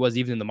from where he was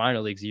even in the minor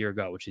leagues a year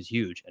ago, which is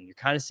huge. And you're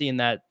kind of seeing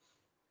that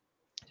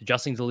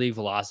adjusting to league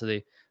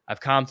velocity. I've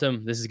comped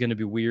him. This is going to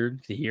be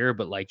weird to hear,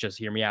 but like, just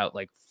hear me out,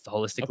 like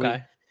holistically.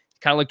 Okay.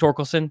 Kind of like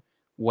Torkelson,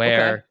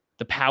 where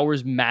the power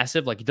is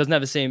massive. Like he doesn't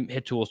have the same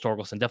hit tool as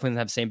Torkelson. Definitely doesn't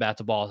have the same bat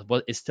to ball,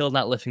 but it's still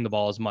not lifting the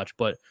ball as much.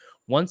 But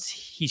once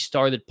he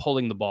started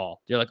pulling the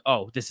ball, you're like,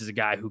 oh, this is a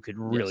guy who could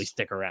really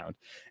stick around.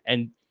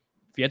 And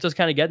Vientos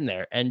kind of getting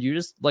there. And you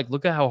just like,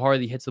 look at how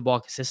hard he hits the ball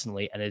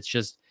consistently. And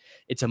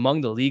it's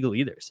among the league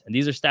leaders. And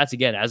these are stats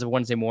again, as of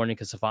Wednesday morning,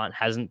 because Savant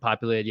hasn't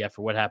populated yet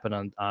for what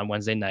happened on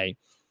Wednesday night.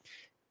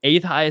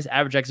 8th highest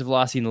average exit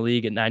velocity in the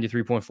league at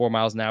 93.4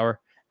 miles an hour.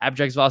 Average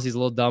exit velocity is a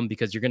little dumb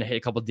because you're going to hit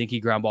a couple dinky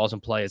ground balls in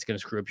play. It's going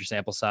to screw up your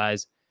sample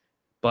size,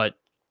 but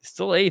it's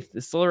still 8th.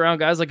 It's still around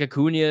guys like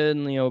Acuna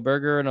and,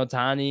 Berger and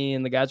Ohtani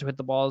and the guys who hit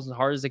the balls as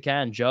hard as they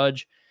can.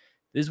 Judge.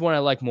 This is one I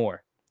like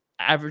more.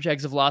 Average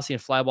exit velocity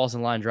and fly balls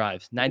and line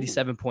drives,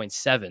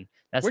 97.7.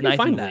 That's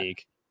 9th in the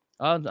league.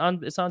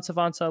 It's on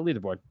Savant's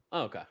leaderboard.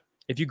 Oh, okay.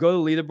 If you go to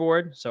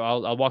leaderboard, so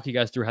I'll walk you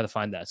guys through how to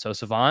find that. So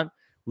Savant,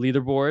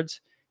 leaderboards,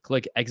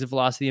 click exit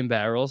velocity and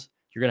barrels.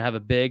 You're going to have a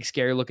big,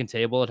 scary looking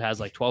table. It has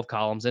like 12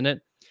 columns in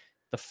it.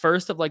 The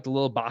first of like the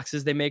little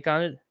boxes they make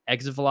on it,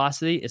 exit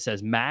velocity, it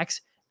says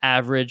max,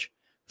 average,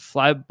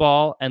 fly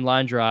ball and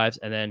line drives,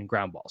 and then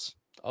ground balls.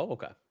 Oh,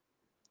 okay.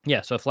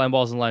 Yeah, so flying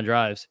balls and line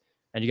drives.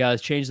 And you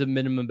guys change the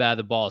minimum bat of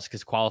the balls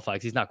because qualified.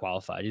 Because he's not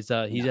qualified.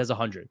 He has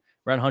 100.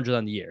 Around 100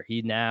 on the year.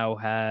 He now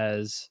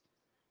has,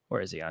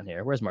 where is he on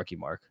here? Where's Marky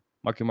Mark?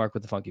 Marky Mark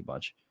with the funky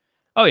bunch.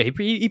 Oh, yeah,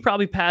 he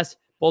probably passed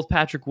both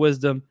Patrick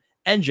Wisdom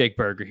and Jake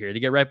Berger here to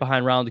get right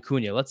behind Ronald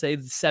Acuna. Let's say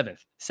the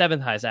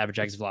seventh highest average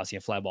exit velocity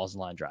and fly balls and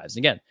line drives.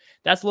 And again,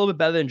 that's a little bit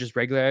better than just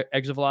regular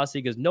exit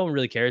velocity because no one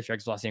really cares for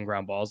exit velocity and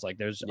ground balls. Like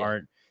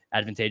aren't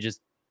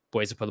advantageous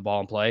ways to put the ball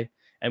in play.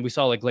 And we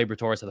saw like Gleyber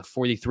Torres at a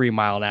 43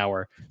 mile an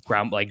hour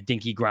ground, like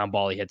dinky ground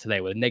ball he hit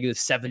today with a negative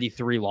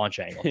 73 launch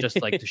angle,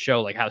 just like to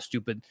show like how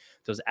stupid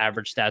those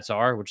average stats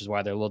are, which is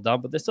why they're a little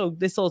dumb, but they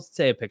still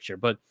say a picture.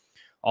 But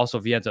also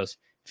Vientos,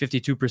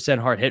 52%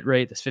 hard hit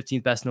rate. That's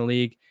 15th best in the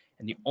league.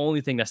 And the only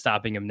thing that's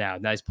stopping him now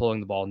he's pulling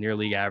the ball near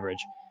league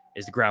average,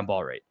 is the ground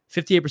ball rate.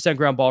 58%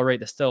 ground ball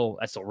rate. That's still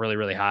really,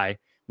 really high.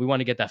 We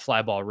want to get that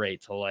fly ball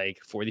rate to like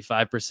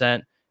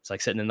 45%. It's like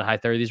sitting in the high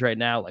 30s right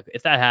now. Like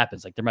if that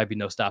happens, like there might be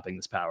no stopping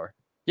this power.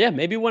 Yeah,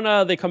 maybe when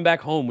they come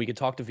back home, we could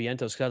talk to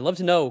Vientos because I'd love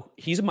to know.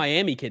 He's a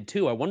Miami kid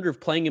too. I wonder if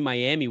playing in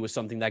Miami was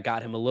something that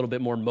got him a little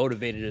bit more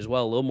motivated as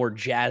well, a little more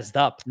jazzed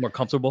up. More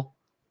comfortable?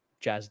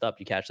 Jazzed up.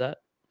 You catch that?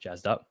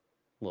 Jazzed up.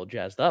 A little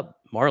jazzed up.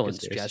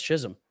 Marlins, Jazz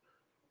Chisholm.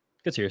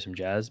 Good to hear some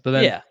jazz. But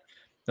then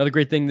another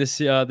great thing this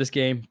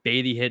game,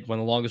 Beatty hit one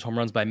of the longest home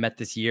runs by Met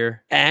this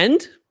year.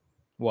 And?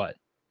 What?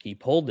 He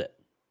pulled it.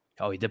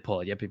 Oh, he did pull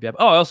it. Yep.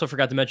 Oh, I also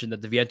forgot to mention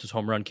that the Vientos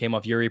home run came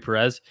off Yuri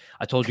Perez.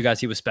 I told you guys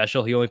he was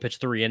special. He only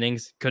pitched 3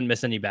 innings, couldn't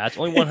miss any bats.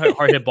 Only one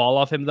hard hit ball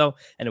off him, though,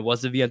 and it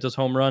was the Vientos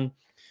home run.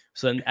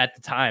 So then at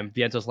the time,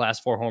 Vientos'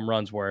 last 4 home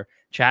runs were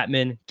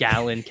Chapman,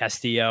 Gallen,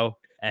 Castillo,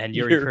 and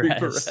Yuri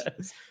Perez.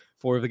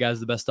 4 of the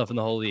guys, the best stuff in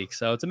the whole league.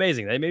 So it's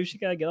amazing. Maybe she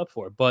got to get up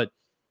for it. But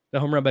the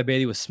home run by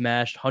Bailey was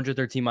smashed,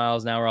 113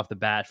 miles an hour off the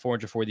bat,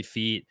 440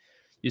 feet.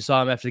 You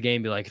saw him after the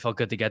game be like, it felt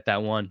good to get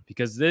that one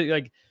because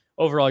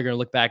overall, you're going to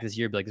look back this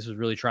year, be like, this was a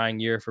really trying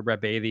year for Brett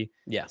Baty.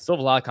 Yeah. Still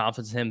have a lot of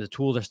confidence in him. The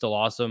tools are still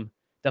awesome.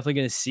 Definitely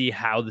going to see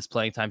how this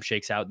playing time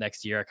shakes out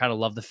next year. I kind of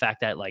love the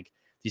fact that like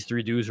these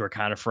 3 dudes who are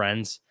kind of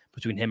friends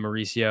between him,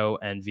 Mauricio,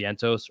 and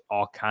Vientos,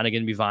 all kind of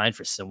going to be vying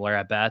for similar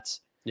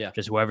at-bats. Yeah.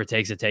 Just whoever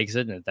takes it,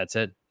 and that's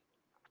it.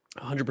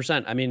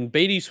 100%. I mean,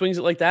 Baty swings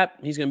it like that,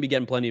 he's going to be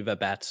getting plenty of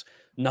at-bats.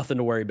 Nothing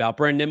to worry about.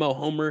 Brandon Nimmo,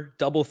 homer,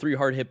 double 3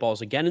 hard hit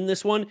balls again in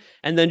this one.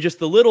 And then just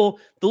the little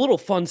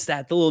fun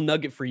stat, the little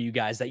nugget for you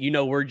guys that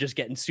we're just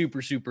getting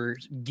super, super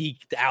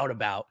geeked out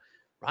about.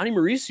 Ronnie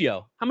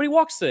Mauricio. How many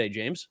walks today,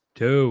 James?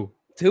 2.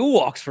 2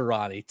 walks for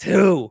Ronnie.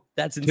 2.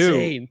 That's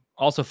insane. 2.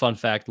 Also, fun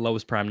fact,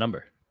 lowest prime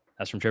number.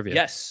 That's from trivia.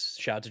 Yes.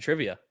 Shout out to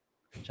trivia.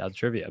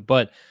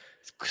 But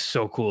it's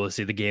so cool to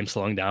see the game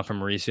slowing down from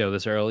Mauricio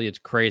this early. It's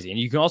crazy. And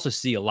you can also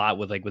see a lot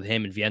with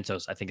him and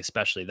Vientos, I think,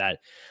 especially that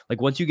like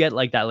once you get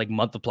like that like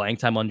month of playing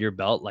time under your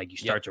belt, like you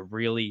start to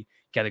really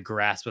get a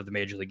grasp of the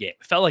major league game.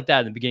 It felt like that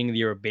in the beginning of the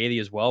year with Bailey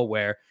as well,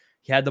 where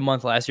he had the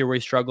month last year where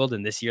he struggled,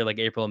 and this year, like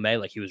April and May,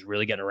 like he was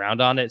really getting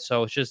around on it.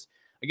 So it's just,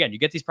 again, you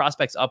get these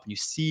prospects up and you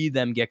see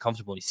them get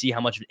comfortable and you see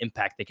how much of an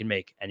impact they can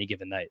make any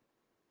given night.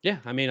 Yeah,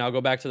 I mean, I'll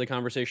go back to the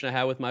conversation I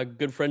had with my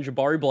good friend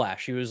Jabari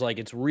Blash. He was like,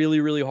 it's really,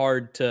 really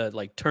hard to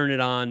like turn it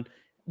on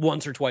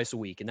once or twice a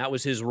week. And that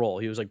was his role.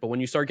 He was like, but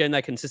when you start getting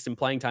that consistent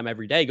playing time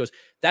every day, he goes,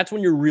 that's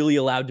when you're really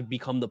allowed to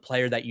become the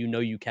player that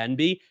you can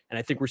be. And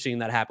I think we're seeing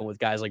that happen with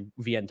guys like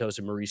Vientos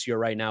and Mauricio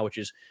right now, which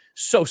is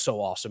so, so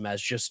awesome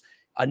as just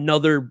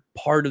another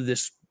part of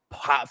this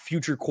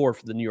future core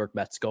for the New York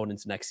Mets going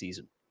into next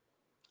season.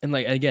 And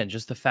like, again,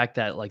 just the fact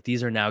that like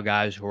these are now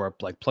guys who are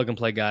like plug and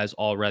play guys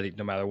already,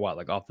 no matter what,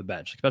 like off the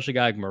bench, especially a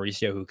guy like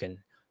Mauricio who can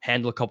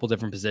handle a couple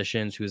different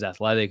positions, who's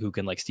athletic, who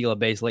can like steal a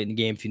base late in the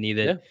game if you need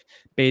it. Yeah.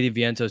 Baty,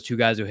 Vientos, 2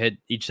 guys who hit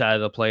each side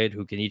of the plate,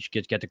 who can each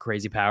get the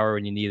crazy power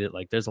when you need it.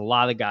 Like there's a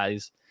lot of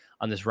guys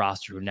on this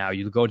roster who now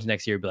you go into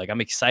next year and be like,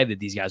 I'm excited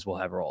these guys will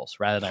have roles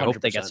rather than 100%. I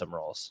hope they get some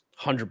roles.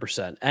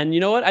 100%. And you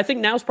know what? I think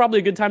now's probably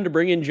a good time to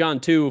bring in John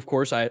too. Of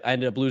course, I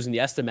ended up losing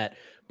the estimate,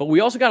 but we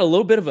also got a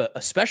little bit of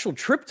a special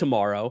trip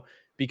tomorrow.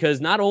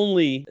 Because not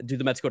only do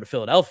the Mets go to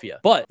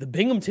Philadelphia, but the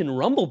Binghamton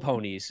Rumble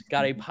Ponies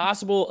got a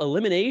possible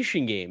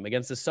elimination game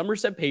against the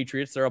Somerset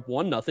Patriots. They're up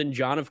 1-0.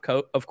 John, of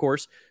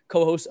course,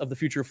 co-host of the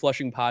Future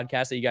Flushing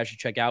podcast that you guys should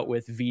check out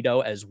with Vito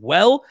as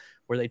well,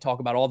 where they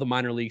talk about all the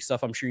minor league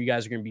stuff. I'm sure you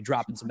guys are going to be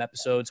dropping some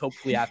episodes,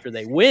 hopefully after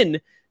they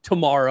win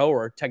tomorrow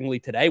or technically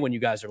today when you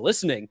guys are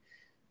listening.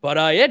 But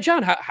yeah,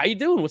 John, how you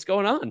doing? What's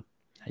going on?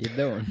 How you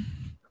doing?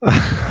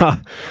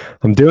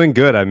 I'm doing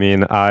good. I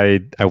mean,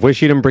 I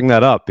wish you didn't bring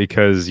that up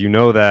because you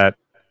know that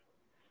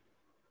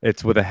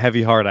it's with a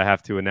heavy heart I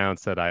have to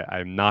announce that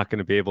I'm not going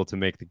to be able to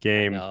make the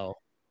game.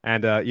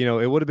 And,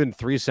 it would have been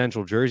 3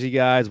 Central Jersey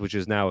guys, which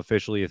is now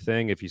officially a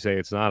thing. If you say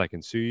it's not, I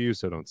can sue you,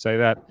 so don't say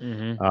that.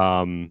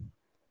 Mm-hmm.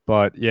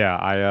 But,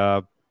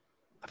 yeah,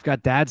 I've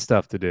got dad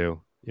stuff to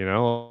do,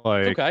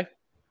 like okay.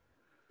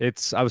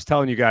 I was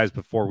telling you guys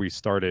before we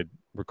started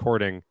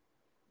recording,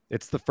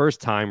 it's the first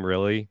time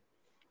really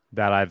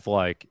that I've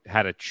like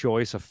had a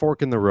choice, a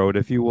fork in the road,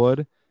 if you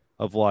would,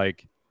 of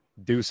like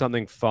do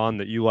something fun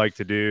that you like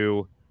to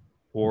do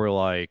or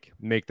like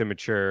make the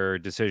mature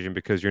decision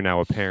because you're now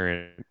a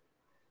parent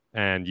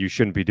and you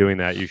shouldn't be doing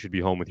that. You should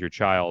be home with your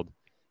child,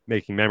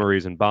 making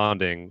memories and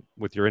bonding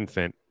with your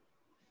infant.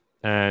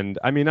 And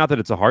I mean, not that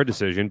it's a hard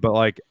decision, but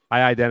like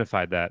I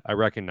identified that. I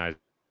recognize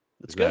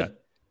that's that. Good.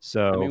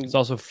 So I mean, it's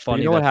also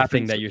funny what that the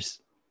thing that you're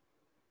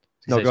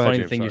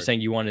you're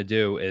saying you want to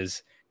do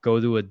is go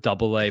to a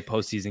AA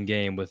postseason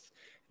game with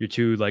your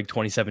 2 like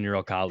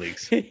 27-year-old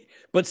colleagues.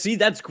 But see,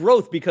 that's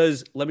growth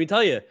because let me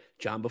tell you,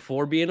 John,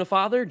 before being a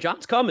father,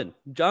 John's coming.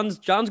 John's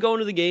going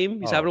to the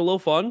game. He's having a little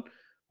fun.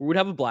 We would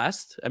have a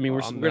blast. I mean,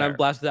 we're going to have a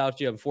blast without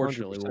you.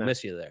 Unfortunately, 100%. We'll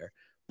miss you there.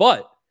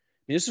 But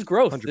I mean, this is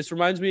growth. 100%. This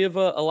reminds me of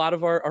a lot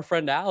of our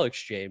friend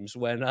Alex James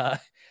when I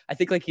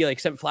think like he like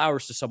sent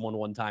flowers to someone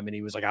one time and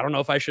he was like, I don't know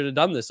if I should have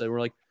done this. And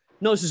we're like,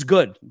 no, this is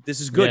good. This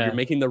is good. Yeah. You're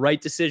making the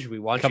right decision. We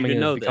want you to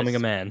know becoming a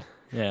man.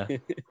 Yeah.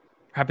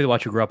 Happy to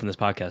watch you grow up in this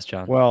podcast,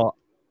 John. Well,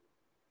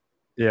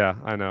 yeah,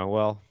 I know.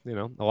 Well,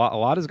 a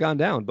lot has gone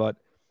down, but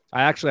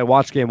I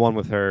watched game 1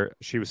 with her.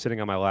 She was sitting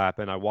on my lap,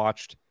 and I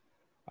watched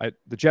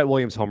the Jet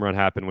Williams home run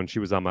happen when she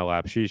was on my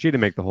lap. She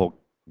didn't make the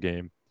whole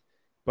game,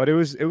 but it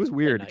was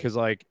weird because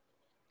like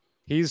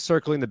he's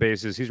circling the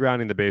bases, he's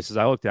rounding the bases.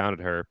 I look down at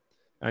her,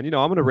 and I'm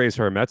going to raise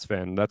her a Mets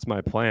fan. That's my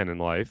plan in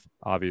life,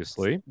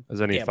 obviously,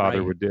 as any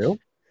father would do.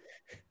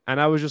 And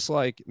I was just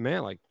like,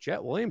 man, like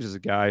Jet Williams is a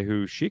guy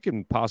who she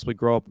can possibly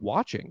grow up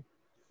watching.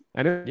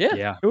 And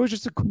Yeah. it was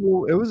just a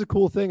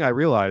cool thing. I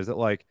realized that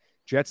like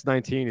Jets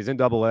 19, he's in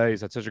double A,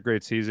 he's had such a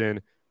great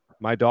season.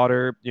 My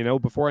daughter,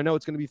 before I know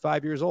it's going to be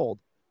 5 years old.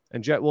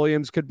 And Jet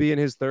Williams could be in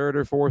his third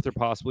or fourth or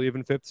possibly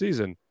even fifth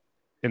season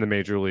in the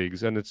major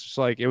leagues. And it's just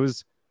like it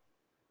was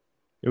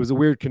a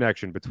weird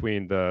connection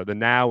between the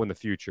now and the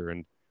future.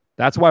 And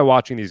that's why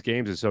watching these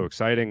games is so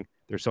exciting.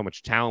 There's so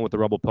much talent with the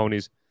Rebel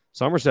Ponies.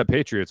 Somerset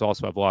Patriots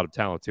also have a lot of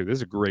talent too. This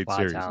is a great A lot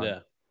of series. talent. Yeah.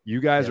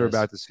 You guys Yeah, are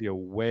about to see a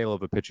whale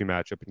of a pitching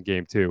matchup in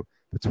game 2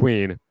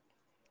 between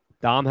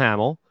Dom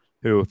Hamill,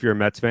 who, if you're a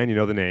Mets fan, you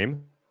know the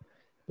name.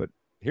 But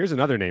here's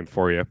another name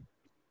for you.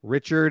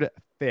 Richard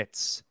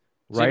Fitz,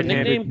 Does he have a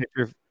right-handed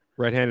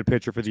nickname?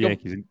 pitcher for the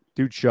Yankees.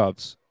 Dude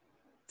shoves.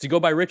 Does he go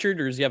by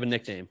Richard or does he have a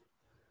nickname?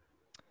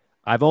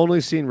 I've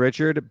only seen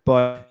Richard,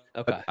 but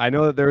Okay. I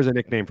know that there is a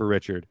nickname for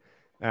Richard.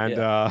 And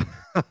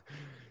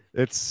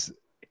it's,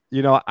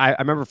 I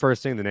remember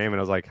first seeing the name and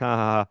I was like, ha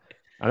ha ha.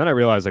 And then I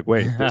realized, like,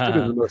 wait, this dude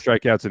has no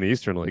strikeouts in the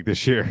Eastern League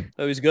this year.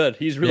 Oh, he's good.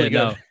 He's really good.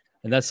 No.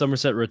 And that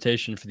Somerset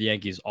rotation for the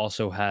Yankees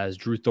also has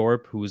Drew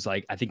Thorpe, who's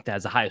like, I think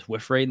has the highest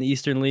whiff rate in the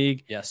Eastern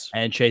League. Yes.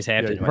 And Chase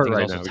Hampton, who I think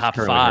is also top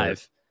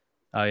 5.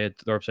 Oh, yeah,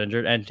 Thorpe's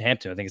injured. And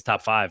Hampton, I think, is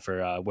top 5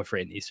 for whiff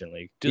rate in the Eastern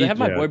League. Do they have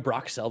my boy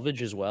Brock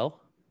Selvage as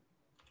well?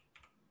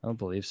 I don't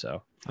believe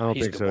so. I don't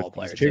He's think a good so. ball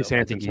player, Chase too.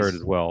 Hampton's hurt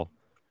as well.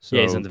 So,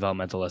 yeah, he's on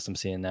developmental list I'm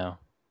seeing now.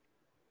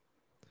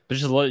 But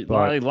just a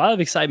lot of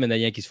excitement in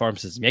the Yankees farm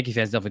system. Yankee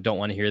fans definitely don't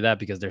want to hear that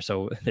because they're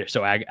so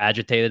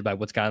agitated by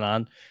what's going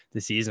on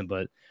this season.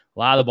 But a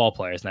lot of the ball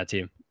players in that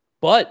team.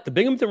 But the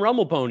Binghamton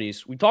Rumble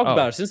Ponies, we talked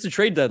about it since the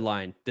trade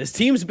deadline. This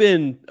team's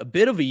been a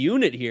bit of a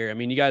unit here. I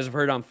mean, you guys have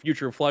heard on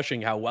Future of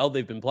Flushing how well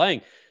they've been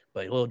playing.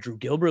 But little Drew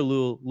Gilbert,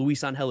 little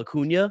Luis Angel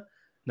Acuna.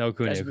 No,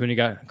 Acuna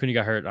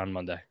got hurt on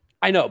Monday.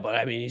 I know, but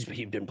I mean, he's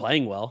been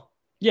playing well.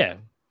 Yeah,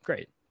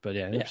 great. But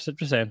yeah. Just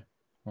saying.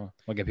 Well,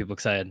 I'll get people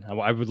excited.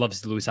 I would love to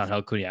see Luis Angel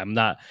Acuna. I'm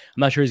not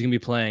sure he's gonna be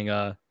playing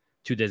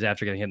 2 days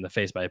after getting hit in the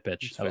face by a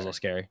pitch. That was a little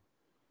scary.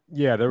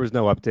 Yeah, there was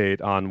no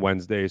update on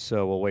Wednesday,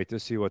 so we'll wait to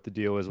see what the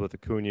deal is with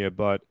Acuna.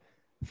 But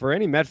for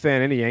any Met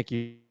fan, any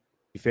Yankee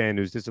fan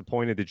who's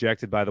disappointed,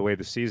 dejected by the way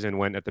the season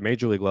went at the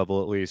major league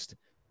level, at least,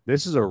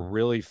 this is a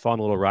really fun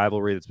little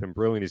rivalry that's been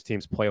brewing. These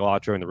teams play a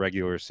lot during the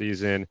regular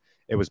season.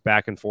 It was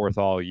back and forth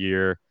all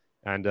year.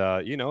 And,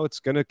 it's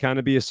going to kind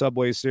of be a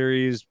Subway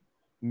Series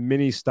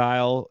mini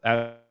style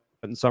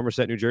in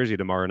Somerset, New Jersey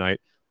tomorrow night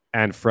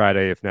and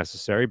Friday if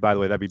necessary. By the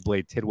way, that'd be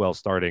Blade Tidwell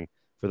starting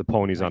for the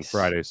Ponies on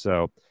Friday.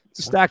 So it's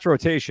a stacked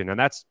rotation, and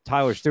that's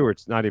Tyler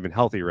Stewart's not even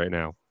healthy right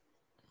now.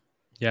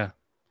 Yeah.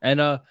 And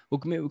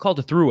we call it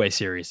the throughway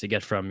series to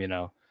get from,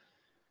 to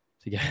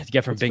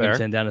get from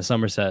Binghamton down to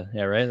Somerset.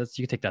 Yeah, right? You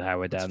can take that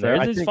highway down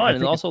there. It's fun.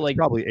 And also like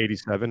probably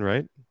 87,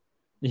 right?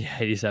 Yeah,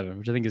 87,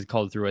 which I think is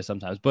called throughway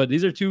sometimes. But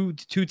these are two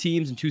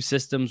teams and two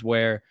systems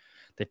where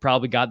they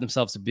probably got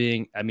themselves to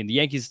being. I mean, the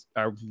Yankees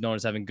are known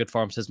as having good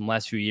farm system the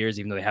last few years,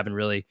 even though they haven't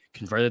really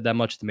converted that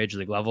much at the major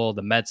league level.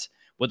 The Mets,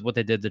 what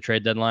they did the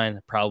trade deadline,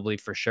 probably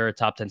for sure a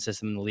top 10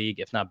 system in the league,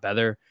 if not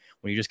better.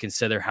 When you just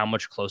consider how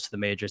much close to the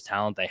majors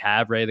talent they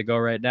have ready to go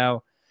right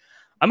now,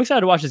 I'm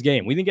excited to watch this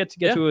game. We didn't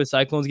get to a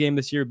Cyclones game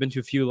this year. Been to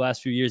a few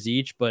last few years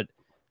each, but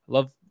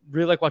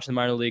really like watching the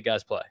minor league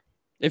guys play.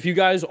 If you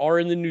guys are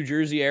in the New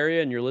Jersey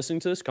area and you're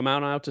listening to this, come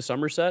out to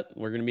Somerset.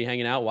 We're going to be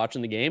hanging out,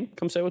 watching the game.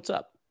 Come say what's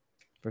up.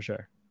 For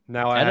sure.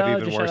 Now I have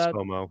even worse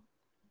FOMO.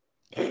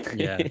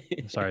 Yeah.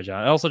 Sorry,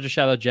 John. I also just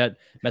shout out Jet,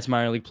 Mets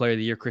minor league player of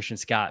the year, Christian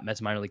Scott, Mets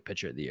minor league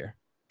pitcher of the year.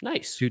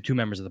 Nice. Two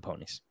members of the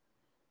Ponies.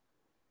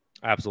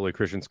 Absolutely.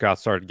 Christian Scott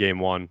started game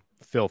 1.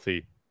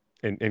 Filthy.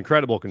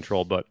 Incredible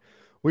control, but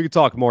we could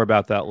talk more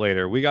about that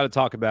later. We got to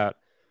talk about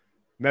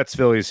Mets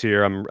Phillies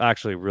here. I'm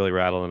actually really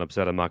rattled and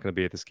upset I'm not going to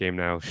be at this game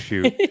now.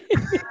 Shoot.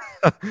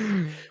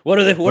 What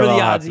are the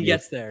odds he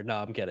gets there? No,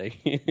 I'm kidding.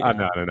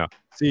 No.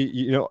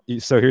 See,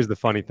 so here's the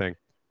funny thing.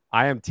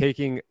 I am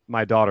taking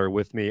my daughter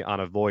with me on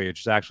a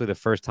voyage. It's actually the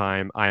first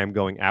time I am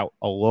going out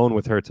alone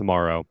with her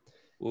tomorrow.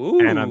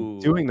 Ooh. And I'm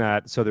doing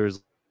that, so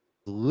there's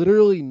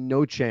literally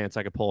no chance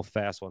I could pull a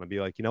fast one and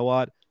be like, you know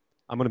what?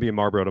 I'm going to be in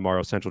Marlboro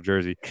tomorrow, Central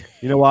Jersey.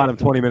 You know what? I'm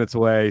 20 minutes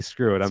away.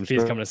 Screw it. I'm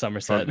just coming to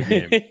Somerset.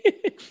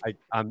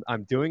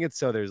 I'm doing it,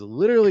 so there's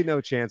literally no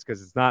chance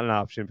because it's not an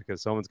option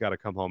because someone's got to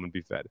come home and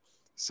be fed.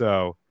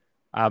 So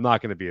I'm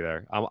not going to be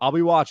there. I'll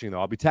be watching, though.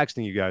 I'll be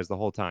texting you guys the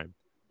whole time.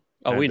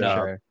 Oh, we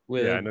know.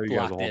 I know you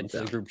guys locked in for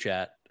the group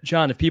chat.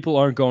 John, if people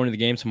aren't going to the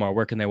game tomorrow,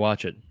 where can they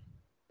watch it?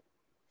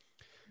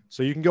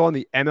 So you can go on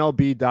the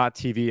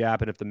MLB.TV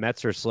app, and if the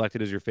Mets are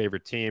selected as your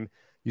favorite team,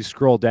 you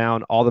scroll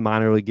down, all the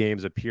minor league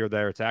games appear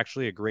there. It's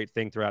actually a great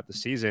thing throughout the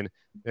season.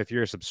 If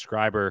you're a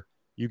subscriber,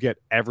 you get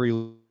every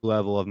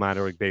level of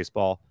minor league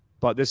baseball.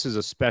 But this is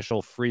a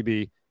special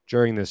freebie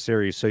during this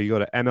series. So you go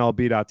to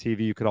MLB.TV.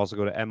 You could also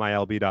go to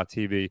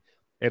MILB.TV.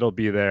 It'll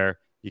be there.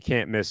 You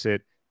can't miss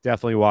it.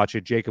 Definitely watch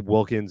it. Jacob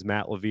Wilkins,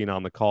 Matt Levine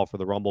on the call for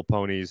the Rumble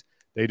Ponies.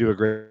 They do a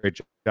great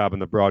job in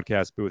the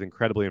broadcast booth,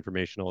 incredibly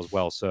informational as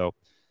well. So,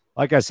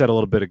 like I said a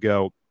little bit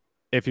ago,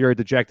 if you're a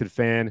dejected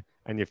fan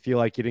and you feel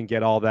like you didn't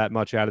get all that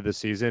much out of the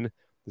season,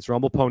 this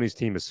Rumble Ponies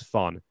team is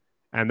fun.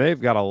 And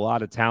they've got a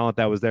lot of talent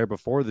that was there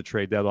before the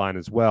trade deadline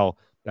as well.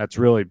 That's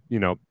really,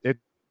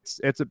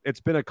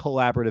 it's been a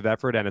collaborative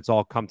effort, and it's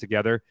all come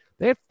together.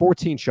 They had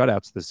 14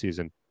 shutouts this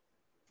season.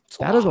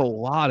 That is a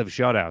lot of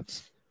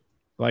shutouts.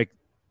 Like,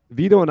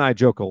 Vito and I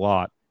joke a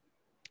lot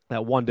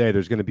that one day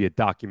there's going to be a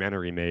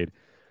documentary made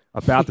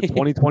about the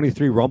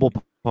 2023 Rumble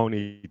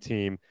Pony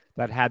team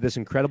that had this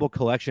incredible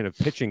collection of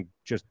pitching,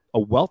 just a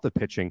wealth of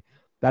pitching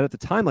that at the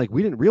time, like,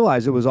 we didn't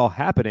realize it was all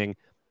happening.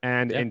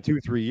 And in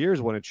 2-3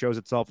 years, when it shows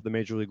itself at the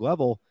major league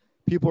level,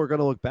 people are going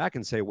to look back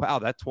and say, wow,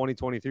 that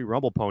 2023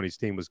 Rumble Ponies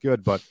team was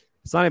good. But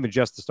it's not even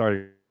just the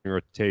starting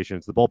rotation.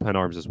 It's the bullpen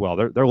arms as well.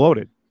 They're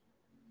loaded.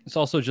 It's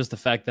also just the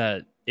fact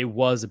that it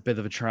was a bit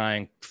of a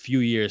trying few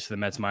years for the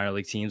Mets minor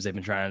league teams. They've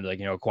been trying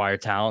to, acquire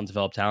talent,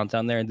 develop talent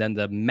down there. And then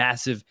the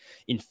massive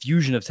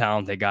infusion of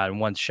talent they got in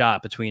one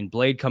shot between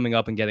Blade coming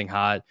up and getting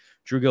hot,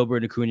 Drew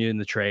Gilbert and Acuna in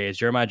the trades,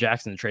 Jeremiah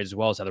Jackson in the trades as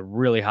well has had a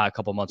really hot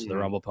couple months of the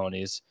Rumble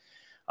Ponies.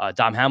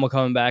 Dom Hamill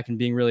coming back and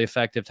being really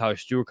effective. Tyler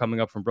Stewart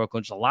coming up from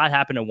Brooklyn. Just a lot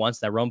happened at once.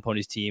 That Rumble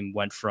Ponies team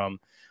went from,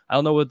 I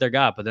don't know what they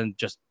got, but then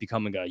just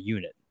becoming a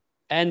unit.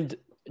 And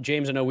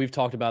James, I know we've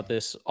talked about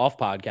this off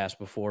podcast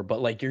before, but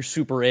like you're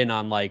super in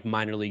on like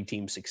minor league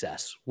team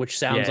success, which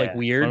sounds like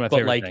weird,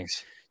 but like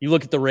things. You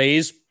look at the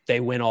Rays, they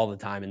win all the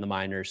time in the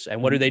minors.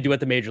 And what do they do at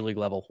the major league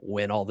level?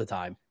 Win all the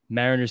time.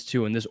 Mariners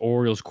too, and this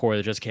Orioles core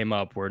that just came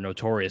up were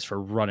notorious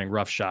for running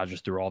rough shots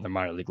just through all their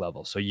minor league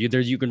levels. So you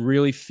can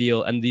really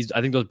feel, and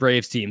I think those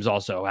Braves teams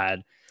also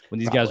had, when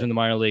these guys were in the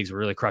minor leagues, were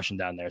really crushing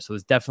down there. So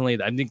there's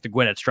definitely, I think the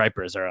Gwinnett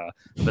Stripers are a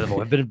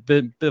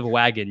bit of a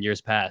wagon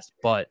years past,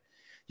 but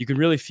you can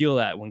really feel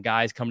that when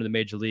guys come to the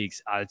major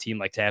leagues on a team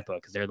like Tampa,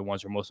 because they're the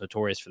ones who are most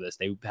notorious for this.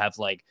 They have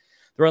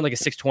they're on like a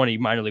 620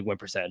 minor league win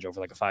percentage over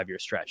like a 5-year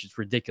stretch. It's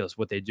ridiculous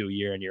what they do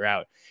year in, year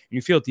out. And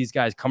you feel that these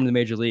guys come to the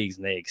major leagues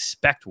and they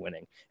expect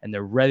winning and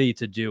they're ready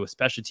to do,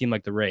 especially a team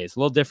like the Rays. A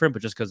little different,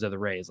 but just because they're the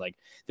Rays, like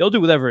they'll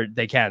do whatever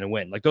they can to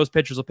win. Like those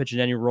pitchers will pitch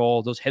in any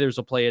role. Those hitters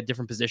will play a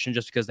different position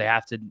just because they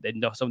have to. They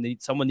know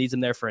someone needs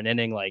them there for an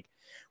inning. Like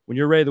when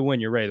you're ready to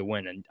win, you're ready to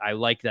win. And I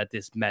like that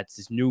this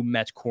new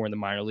Mets core in the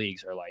minor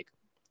leagues are like,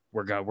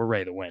 we're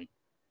ready to win.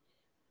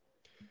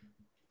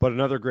 But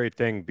another great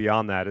thing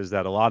beyond that is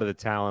that a lot of the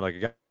talent, like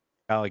a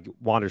guy like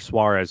Wander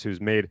Suarez,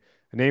 who's made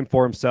a name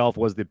for himself,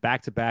 was the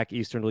back-to-back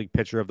Eastern League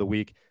Pitcher of the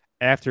Week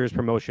after his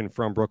promotion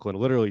from Brooklyn.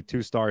 Literally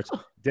 2 starts,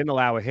 didn't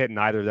allow a hit in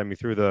either of them. He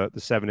threw the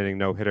 7-inning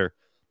no-hitter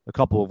a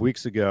couple of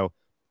weeks ago.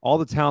 All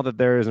the talent that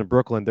there is in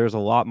Brooklyn, there's a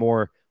lot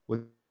more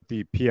with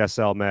the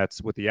PSL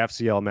Mets, with the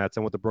FCL Mets,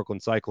 and with the Brooklyn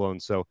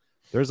Cyclones. So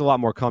there's a lot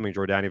more coming.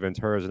 Jordani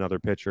Ventura is another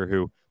pitcher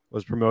who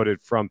was promoted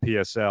from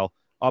PSL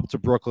up to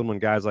Brooklyn when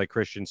guys like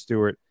Christian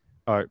Scott,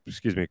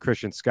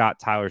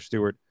 Tyler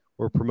Stewart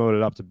were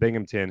promoted up to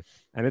Binghamton,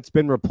 and it's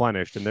been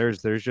replenished. And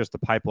there's just a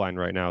pipeline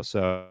right now.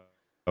 So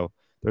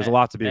there's a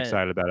lot to be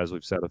excited about, as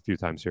we've said a few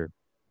times here.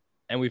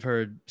 And we've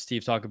heard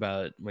Steve talk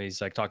about it when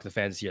he's like talking to the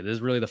fans this year. This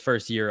is really the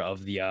first year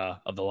of the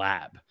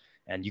lab.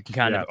 And you can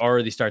kind of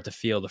already start to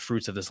feel the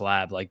fruits of this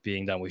lab like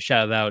being done. We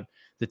shouted out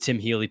the Tim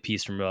Healy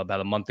piece from about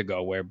a month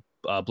ago where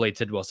Blade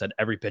Tidwell said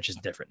every pitch is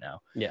different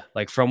now. Yeah.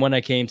 Like from when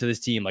I came to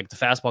this team, like the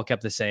fastball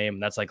kept the same.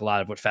 That's like a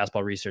lot of what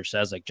fastball research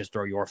says, like just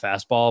throw your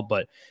fastball,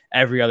 but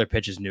every other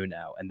pitch is new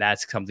now. And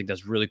that's something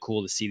that's really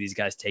cool to see these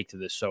guys take to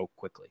this so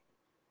quickly.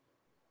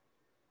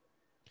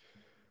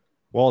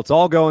 Well, it's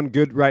all going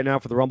good right now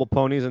for the Rumble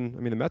Ponies. And I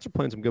mean, the Mets are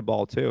playing some good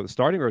ball too. The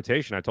starting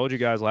rotation, I told you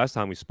guys last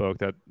time we spoke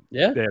that they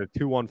had a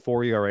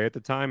 2.14 ERA at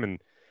the time,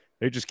 and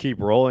they just keep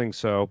rolling.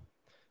 So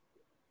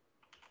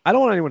I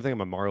don't want anyone to think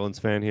I'm a Marlins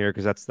fan here,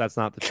 because that's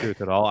not the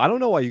truth at all. I don't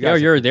know why you guys.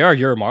 They are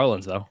your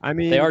Marlins, though. I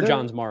mean, they are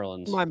John's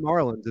Marlins. My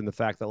Marlins, in the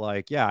fact that,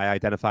 like, I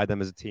identified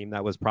them as a team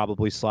that was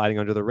probably sliding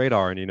under the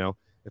radar. And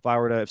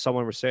if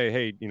someone were to say,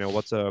 hey,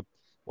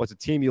 what's a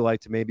team you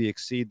like to maybe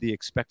exceed the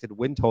expected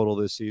win total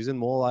this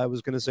season? Well, I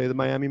was going to say the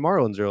Miami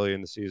Marlins early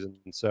in the season.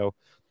 And so,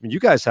 I mean,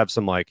 you guys have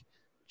some like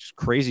just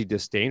crazy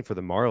disdain for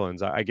the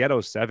Marlins. I get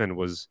 07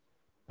 was,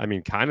 I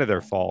mean, kind of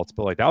their fault,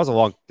 but like that was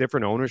a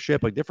different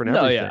ownership, like different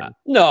everything. Yeah.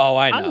 No,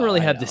 I know. I don't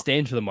really have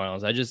disdain for the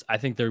Marlins. I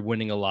think they're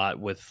winning a lot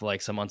with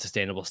like some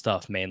unsustainable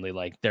stuff, mainly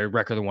like their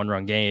record of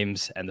 1-run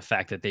games and the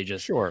fact that they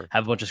just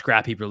have a bunch of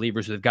scrap heap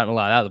relievers who they've gotten a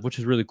lot out of, which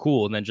is really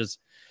cool. And then just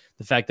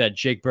the fact that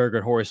Jake Berger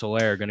and Jorge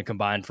Soler are going to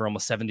combine for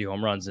almost 70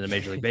 home runs in a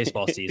Major League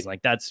Baseball season.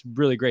 Like that's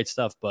really great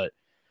stuff, but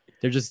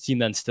they're just a team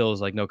that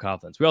instills like no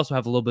confidence. We also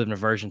have a little bit of an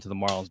aversion to the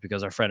Marlins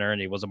because our friend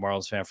Ernie was a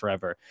Marlins fan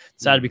forever.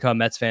 Decided to become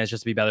Mets fans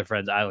just to be better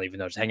friends. I don't even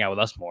know, just hang out with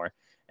us more.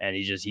 And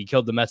he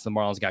killed the Mets and the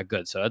Marlins got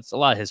good. So that's a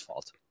lot of his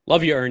fault.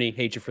 Love you, Ernie.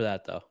 Hate you for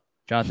that, though.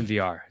 Jonathan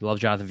VR. Love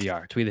Jonathan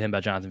VR. Tweeted him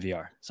about Jonathan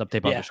VR.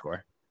 Subtape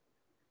 _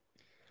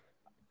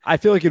 I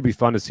feel like it'd be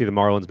fun to see the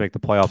Marlins make the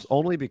playoffs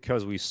only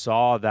because we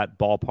saw that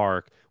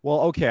ballpark.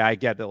 Well, okay, I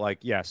get that. Like,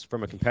 yes,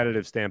 from a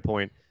competitive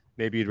standpoint,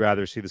 maybe you'd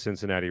rather see the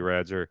Cincinnati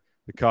Reds or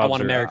the Cubs. I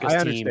want America's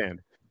I team.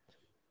 understand.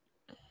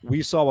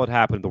 We saw what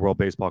happened at the World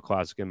Baseball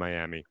Classic in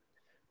Miami.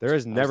 There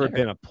has never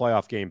been a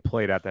playoff game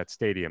played at that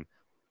stadium.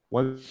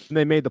 When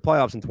they made the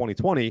playoffs in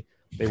 2020,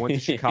 they went to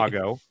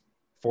Chicago,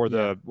 for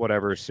the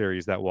whatever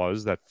series that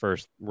was, that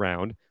first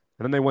round.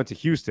 And then they went to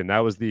Houston. That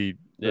was the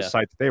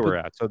site that they were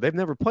at. So they've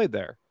never played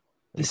there.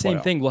 The same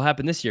thing will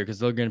happen this year because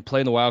they're going to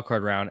play in the wild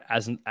card round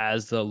as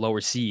the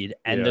lower seed,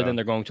 and then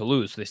they're going to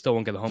lose, so they still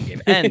won't get the home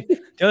game. And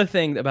the other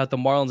thing about the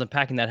Marlins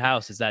unpacking that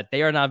house is that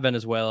they are not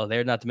Venezuela, they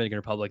are not Dominican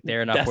Republic, they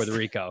are not Puerto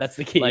Rico. That's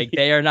the key. Like,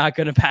 they are not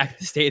going to pack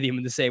the stadium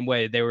in the same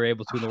way they were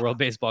able to in the World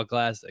Baseball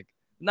Classic.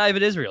 Not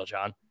even Israel,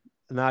 John.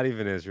 Not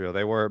even Israel.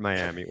 They were at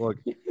Miami. Look,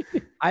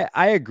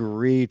 I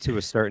agree to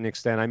a certain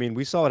extent. I mean,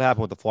 we saw what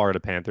happened with the Florida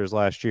Panthers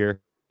last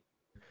year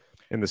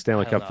in the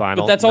Stanley Cup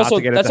final. But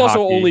that's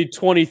also only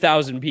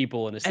 20,000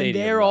 people in a stadium.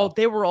 And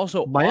they were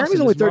also Miami's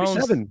only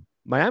 37.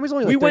 Miami's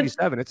only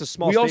 37. It's a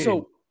small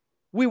stadium.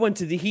 We went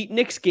to the Heat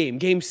Knicks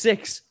game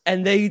 6,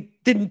 and they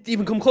didn't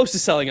even come close to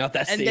selling out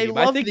that stadium. And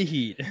they love the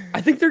Heat. I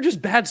think they're just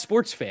bad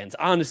sports fans,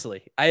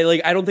 honestly. I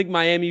don't think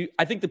Miami.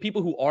 I think the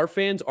people who are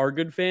fans are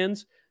good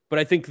fans, but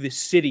I think the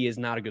city is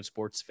not a good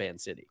sports fan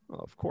city.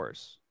 Well, of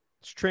course,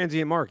 it's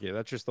transient market.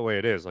 That's just the way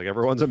it is. Like,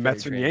 everyone's a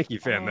Mets and Yankee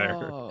fan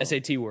there.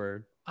 SAT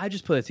word. I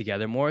just put it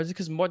together more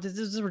because this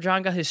is where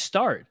John got his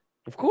start.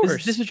 Of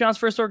course. This was John's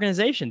first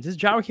organization. This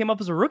John came up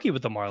as a rookie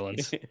with the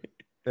Marlins.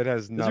 It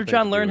has nothing. This is where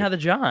John learned how to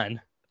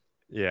John.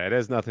 Yeah, it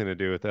has nothing to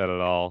do with that at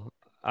all.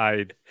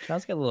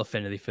 John's got a little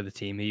affinity for the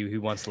team he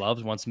once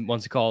loved,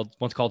 once called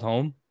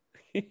home.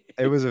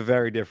 It was a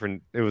very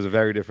different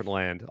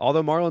land.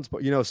 Although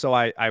Marlins, so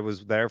I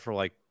was there for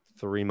like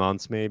 3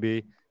 months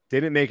maybe.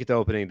 Didn't make it to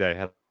opening day.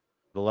 Had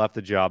left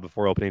the job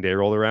before opening day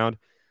rolled around.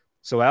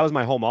 So that was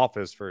my home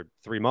office for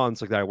 3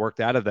 months. Like, I worked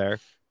out of there.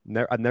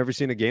 I've never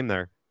seen a game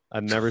there.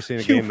 I've never seen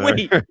a game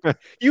there.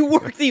 You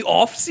worked the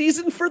off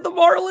season for the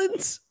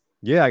Marlins?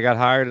 Yeah, I got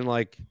hired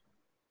in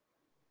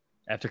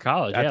after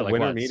college. At the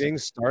winter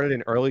meetings.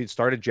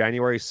 Started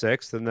January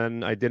 6th, and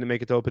then I didn't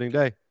make it to opening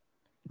day.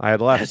 I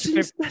had left.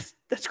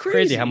 That's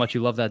crazy. How much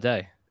you love that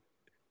day.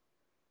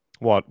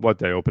 What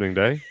day? Opening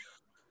day?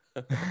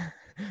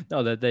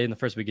 No, that day in the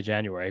first week of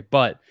January.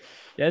 But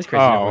yeah, it's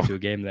crazy to go to a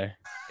game there.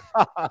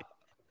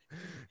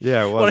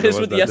 Yeah, it was. What is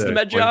with the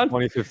estimate, John?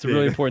 2015. It's a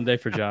really important day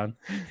for John.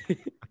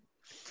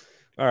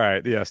 All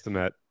right, the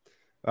estimate.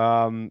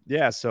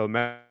 So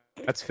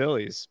Mets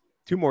Phillies.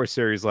 2 more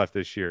series left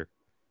this year.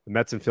 The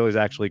Mets and Phillies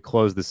actually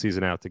closed the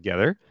season out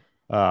together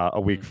a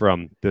week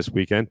from this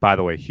weekend. By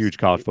the way, huge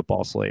college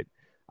football slate.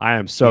 I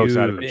am so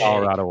excited for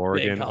Colorado,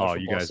 Oregon. Oh,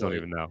 you guys don't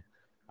even know.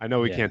 I know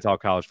we can't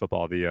talk college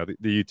football. The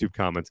YouTube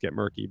comments get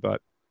murky,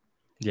 but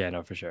yeah,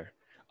 no, for sure.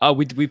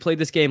 We played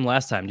this game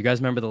last time. Do you guys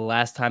remember the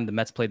last time the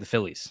Mets played the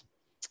Phillies?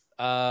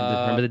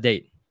 Remember the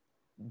date?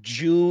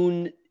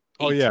 June 18th.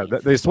 Oh yeah,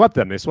 they swept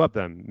them.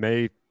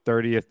 May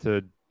 30th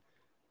to.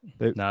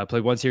 No, I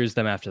played one series with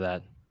them after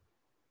that.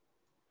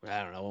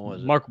 I don't know. When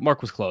was it?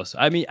 Mark was close.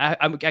 I mean,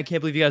 I can't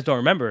believe you guys don't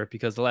remember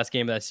because the last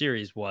game of that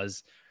series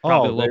was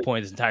probably the low point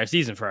of this entire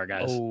season for our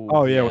guys.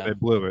 Oh yeah, when they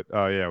blew it.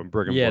 Oh yeah, when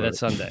Brigham. Yeah, that's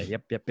Sunday.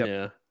 Yep.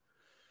 Yeah.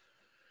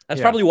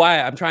 That's probably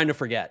why I'm trying to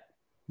forget.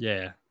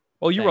 Yeah.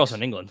 Well, you were also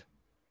in England.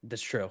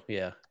 That's true.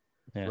 Yeah.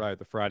 Right.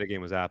 The Friday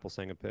game was Apple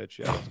sang a pitch.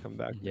 Yeah, it's come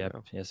back.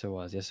 Yep. Yes, it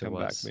was. Come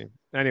back to me.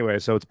 Anyway,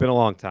 so it's been a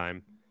long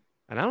time,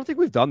 and I don't think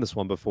we've done this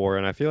one before,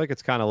 and I feel like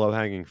it's kind of low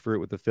hanging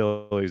fruit with the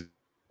Phillies.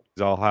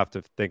 I'll have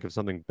to think of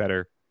something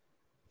better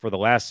for the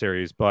last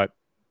series, but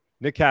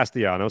Nick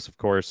Castellanos, of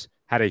course,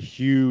 had a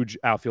huge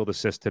outfield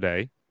assist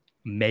today.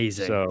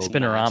 Amazing. So,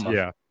 Spinorama.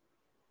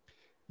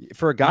 Yeah.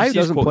 For a guy who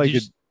doesn't play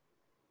good.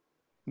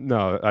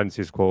 No, I didn't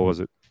see his quote. What was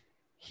it?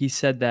 He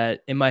said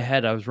that in my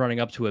head, I was running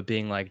up to it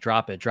being like,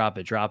 drop it, drop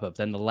it, drop it.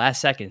 Then the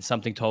last second,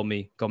 something told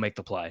me, go make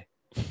the play.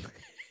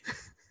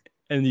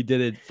 And he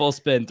did it full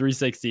spin,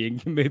 360,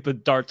 and made the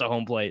dart to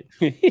home plate.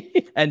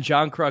 And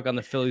John Kruk on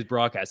the Phillies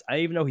broadcast. I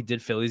didn't even know he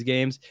did Phillies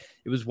games.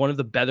 It was one of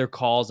the better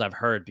calls I've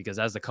heard because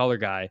as the color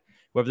guy,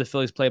 whoever the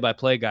Phillies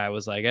play-by-play guy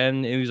was like,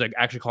 and he was like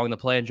actually calling the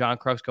play, and John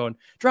Kruk's going,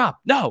 drop,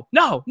 no,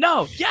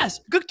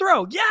 yes, good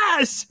throw,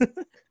 yes. I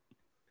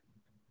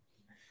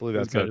believe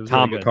that's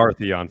Tom really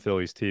McCarthy on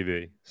Phillies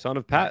TV, son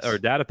of Pat or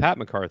dad of Pat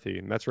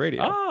McCarthy, Mets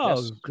radio.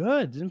 Oh,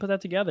 good. Didn't put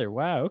that together.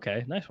 Wow.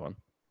 Okay, nice one.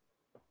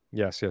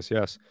 Yes.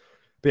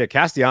 But yeah,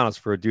 Castellanos,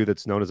 for a dude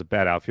that's known as a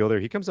bad outfielder,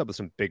 he comes up with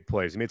some big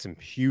plays. He made some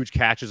huge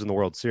catches in the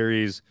World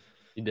Series.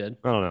 He did.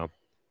 I don't know.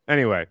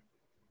 Anyway,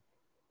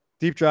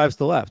 deep drives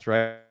to left,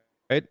 right?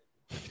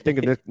 Think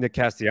of Nick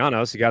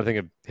Castellanos, you got to think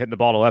of hitting the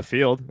ball to left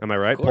field. Am I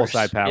right? Pull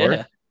side power.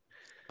 Yeah.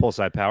 Pull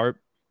side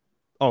power.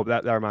 Oh,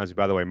 that reminds me,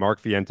 by the way,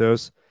 Mark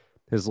Vientos,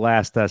 his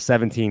last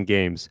 17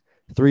 games,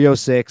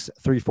 306,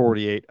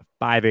 348,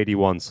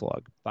 581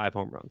 slug, 5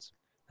 home runs.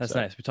 That's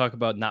nice. We talk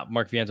about not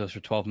Mark Vientos for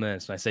 12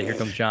 minutes. And I say, here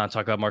comes John,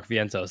 talk about Mark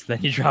Vientos. Then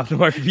you drop the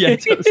Mark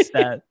Vientos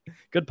stat.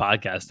 Good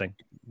podcasting.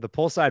 The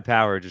pull side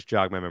power just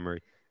jogged my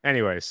memory.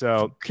 Anyway,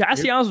 so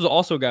Castellanos was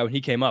also a guy when he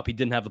came up. He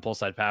didn't have the pull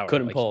side power.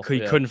 Couldn't pull. He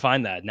couldn't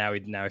find that. Now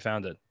he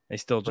found it. They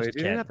still just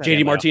can't.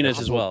 JD Martinez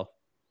as well.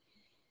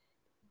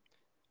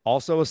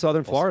 Also a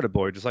Southern Florida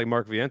boy, just like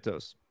Mark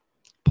Vientos.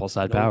 Pull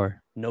side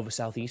power. Nova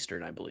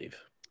Southeastern, I believe.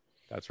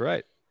 That's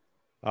right.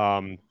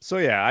 So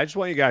yeah, I just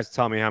want you guys to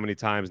tell me how many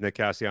times Nick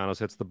Castellanos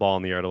hits the ball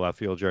in the air to left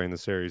field during the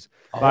series.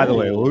 By the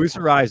way, Oh. Luis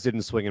Ariz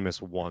didn't swing and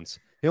miss once.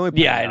 He only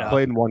Yeah, I know.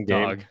 played in one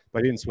game, Dog.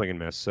 but he didn't swing and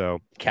miss. So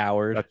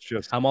Coward. that's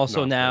just I'm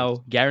also nonsense.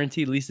 now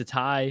guaranteed at least a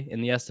tie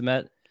in the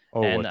estimate.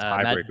 Oh, and, a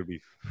tiebreak would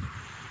be.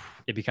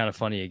 It'd be kind of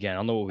funny again. I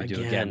don't know what we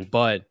do again,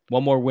 but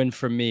one more win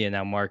from me, and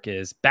now Mark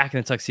is back in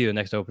the tuxedo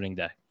next opening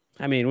day.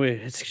 I mean,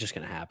 it's just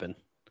gonna happen.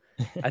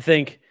 I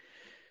think.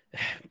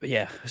 But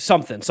yeah,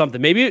 something.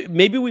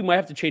 Maybe we might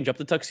have to change up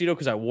the tuxedo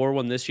because I wore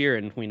one this year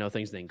and we know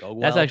things didn't go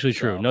well. That's actually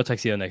true. No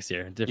tuxedo next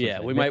year. Different yeah,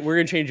 thing. we're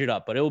gonna change it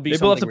up, but it will be maybe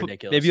something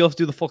ridiculous. Maybe you'll have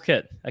to do the full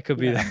kit. That could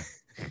be that.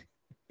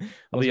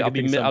 I'll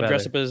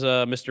dress up as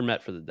Mr.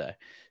 Met for the day.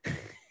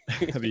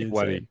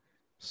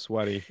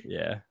 Sweaty.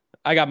 Yeah.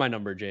 I got my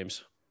number,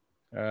 James.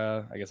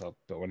 I guess I'll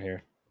put one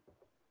here.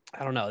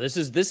 I don't know. This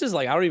is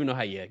like I don't even know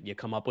how you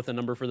come up with a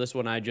number for this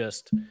one.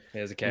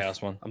 Here's a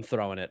chaos one. I'm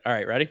throwing it. All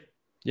right, ready?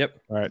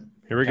 Yep. All right,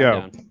 here we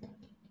go.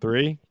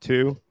 3,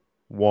 2,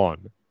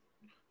 1.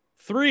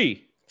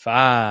 3,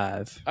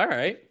 5. All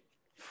right.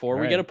 4. All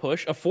we right. get a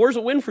push. A 4 is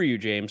a win for you,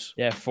 James.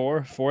 Yeah,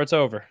 4. 4. It's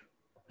over.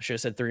 I should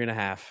have said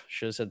 3.5.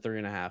 Should have said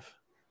 3.5.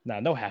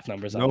 Nah, no half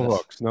numbers. No on this.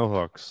 hooks. No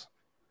hooks.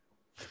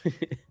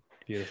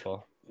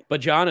 Beautiful.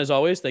 But John, as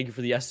always, thank you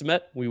for the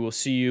estimate. We will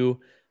see you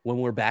when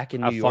we're back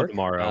in New York.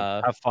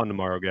 Have fun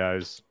tomorrow,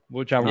 guys.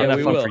 We'll try. We're Yeah, gonna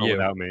we have fun will. for you.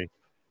 Without me.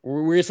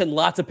 We're going to send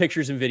lots of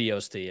pictures and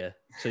videos to you,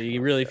 so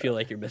you really feel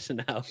like you're missing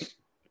out.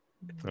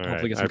 All Hopefully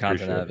right, get some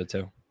content out of it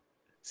too.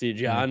 See you,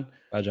 John.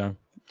 Bye, John.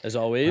 As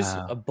always,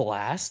 Wow. a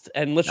blast.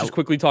 And let's just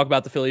quickly talk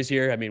about the Phillies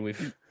here. I mean,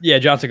 Yeah,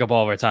 John took up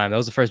all of our time. That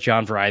was the first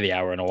John Variety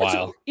hour in a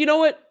while. You know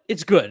what?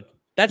 It's good.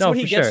 That's No, what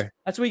he for gets. sure.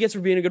 That's what he gets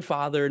for being a good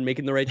father and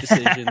making the right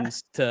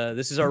decisions.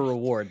 This is our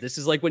reward. This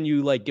is like when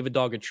you give a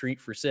dog a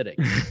treat for sitting.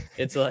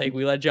 It's like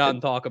we let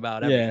John talk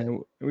about everything.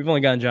 Yeah, we've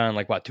only gotten John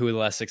 2 of the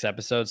last 6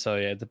 episodes. So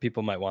yeah, the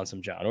people might want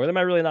some John, or they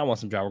might really not want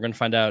some John. We're gonna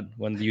find out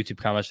when the YouTube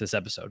comments this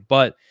episode.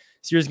 But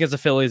series against the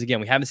Phillies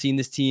again, we haven't seen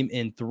this team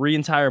in 3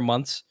 entire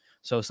months.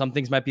 So some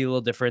things might be a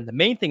little different. The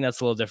main thing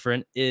that's a little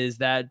different is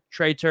that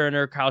Trey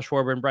Turner, Kyle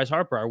Schwarber, and Bryce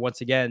Harper are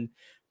once again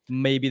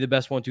maybe the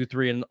best 1, 2,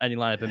 3 in any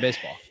lineup in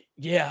baseball.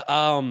 Yeah.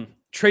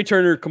 Trey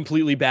Turner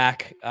completely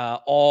back.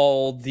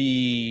 All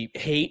the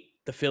hate,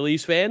 the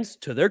Phillies fans,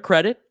 to their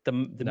credit, the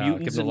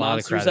mutants and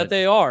monsters that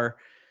they are,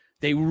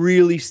 they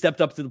really stepped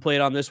up to the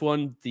plate on this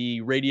one.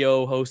 The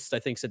radio hosts, I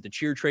think, said to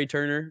cheer Trey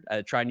Turner,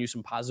 try and use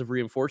some positive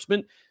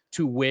reinforcement,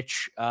 to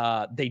which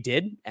they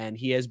did, and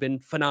he has been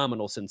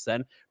phenomenal since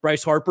then.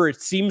 Bryce Harper, it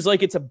seems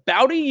like it's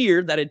about a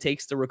year that it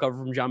takes to recover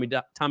from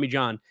Tommy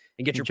John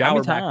and get your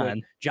power back.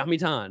 Tommy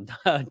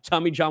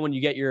John, when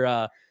you get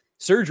your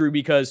surgery,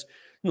 because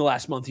in the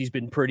last month, he's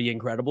been pretty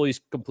incredible. He's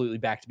completely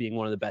back to being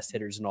one of the best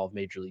hitters in all of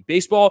Major League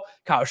Baseball.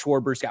 Kyle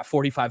Schwarber's got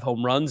 45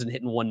 home runs and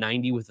hitting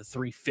 190 with a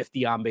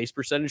 350 on base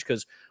percentage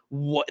because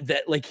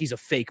he's a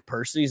fake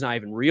person. He's not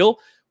even real.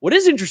 What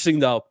is interesting,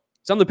 though,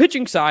 is on the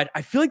pitching side,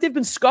 I feel like they've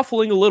been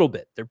scuffling a little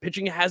bit. Their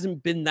pitching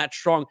hasn't been that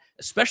strong,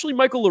 especially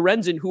Michael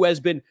Lorenzen, who has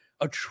been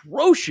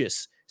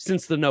atrocious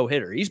since the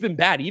no-hitter. He's been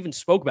bad. He even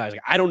spoke about it.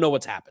 He's like, I don't know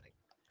what's happening.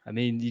 I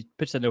mean, you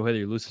pitch that no-hitter,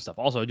 you lose some stuff.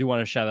 Also, I do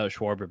want to shout out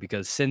Schwarber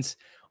because since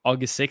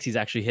August 6th, he's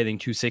actually hitting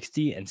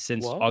 260, and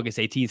since August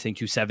 18th, he's hitting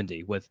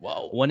 270 with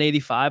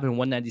 185 and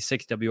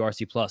 196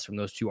 WRC plus from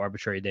those 2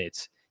 arbitrary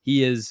dates.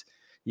 He's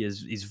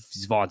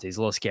vaunted. He's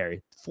a little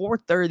scary.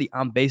 430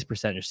 on base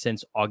percentage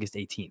since August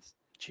 18th.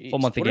 Jeez. Full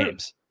month of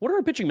games. What are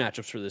our pitching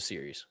matchups for this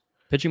series?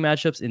 Pitching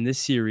matchups in this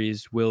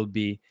series will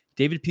be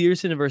David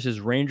Peterson versus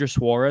Ranger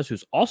Suarez,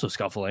 who's also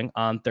scuffling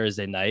on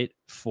Thursday night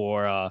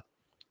for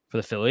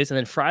the Phillies, and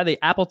then Friday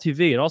Apple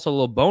TV, and also a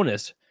little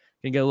bonus.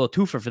 You can get a little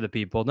twofer for the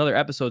people. Another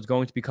episode is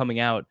going to be coming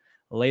out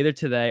later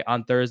today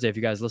on Thursday. If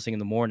you guys are listening in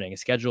the morning,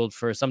 it's scheduled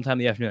for sometime in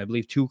the afternoon, I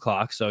believe 2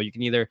 o'clock. So you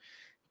can either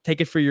take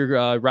it for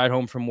your ride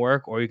home from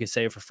work, or you can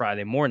save it for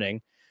Friday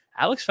morning.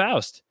 Alex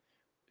Faust,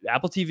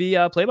 Apple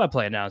TV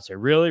play-by-play announcer.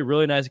 Really,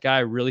 really nice guy.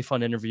 Really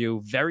fun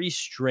interview. Very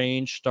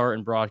strange start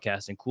in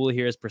broadcasting. Cool to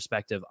hear his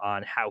perspective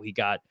on how he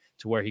got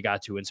to where he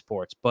got to in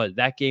sports. But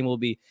that game will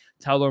be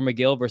Tyler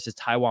McGill versus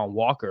Taijuan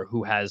Walker,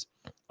 who has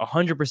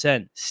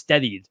 100%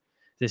 steadied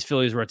this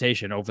Phillies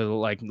rotation over the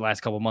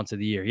last couple months of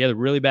the year. He had a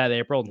really bad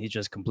April, and he's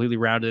just completely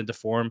rounded into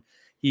form.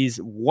 He's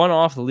one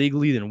off the league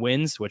lead in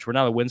wins, which we're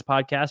not a wins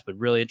podcast, but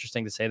really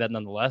interesting to say that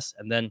nonetheless.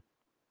 And then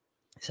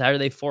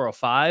Saturday,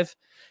 4:05,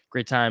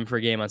 great time for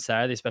a game on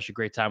Saturday, especially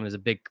great time when there's a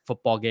big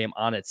football game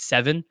on at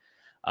 7.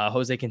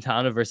 Jose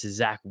Quintana versus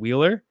Zach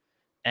Wheeler.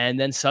 And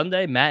then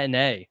Sunday,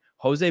 matinee,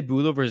 Jose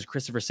Budo versus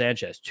Christopher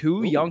Sanchez.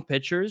 2 young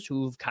pitchers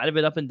who've kind of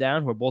been up and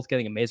down, who are both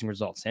getting amazing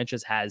results.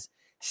 Sanchez has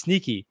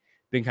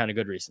been kind of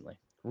good recently.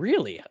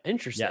 Really?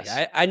 Interesting.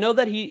 Yes. I know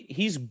that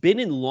he's been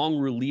in long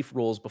relief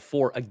roles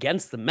before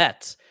against the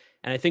Mets,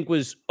 and I think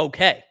was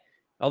okay.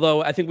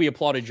 Although I think we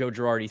applauded Joe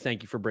Girardi.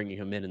 Thank you for bringing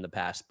him in the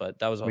past, but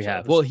that was also... We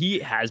have. Well, he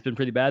has been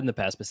pretty bad in the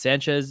past, but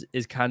Sanchez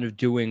is kind of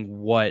doing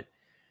what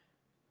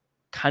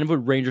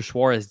Ranger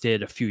Suarez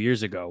did a few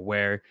years ago,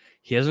 where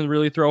he doesn't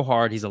really throw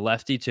hard. He's a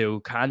lefty too,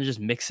 kind of just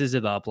mixes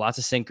it up. Lots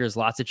of sinkers,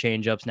 lots of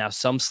changeups, now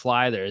some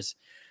sliders,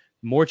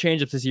 More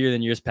changeups this year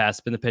than years past.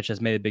 Spin the pitch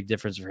has made a big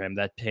difference for him.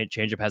 That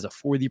changeup has a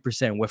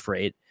 40% whiff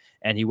rate,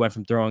 and he went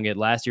from throwing it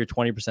last year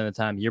 20% of the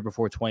time, year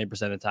before 20%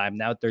 of the time,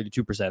 now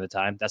 32% of the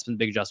time. That's been a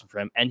big adjustment for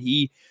him, and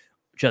he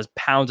just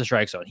pounds the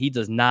strike zone. He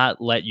does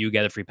not let you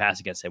get a free pass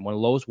against him. One of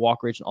the lowest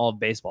walk rates in all of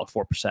baseball,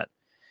 4%.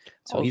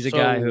 So he's a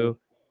guy who,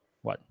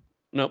 what?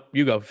 No,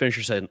 you go. Finish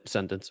your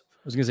sentence.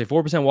 I was going to say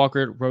 4% walk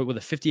rate with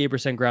a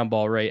 58% ground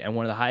ball rate and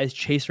one of the highest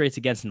chase rates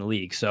against in the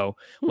league. So,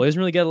 he doesn't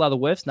really get a lot of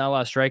whiffs, not a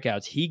lot of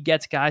strikeouts. He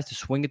gets guys to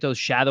swing at those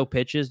shadow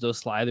pitches, those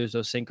sliders,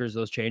 those sinkers,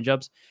 those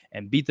changeups,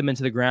 and beat them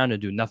into the ground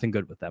and do nothing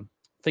good with them.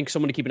 I think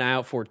someone to keep an eye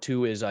out for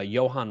too is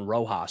Johan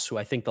Rojas, who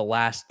I think the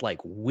last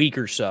week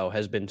or so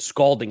has been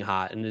scalding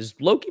hot and is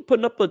low-key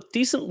putting up a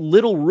decent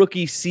little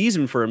rookie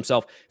season for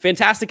himself.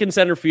 Fantastic in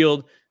center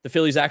field. The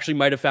Phillies actually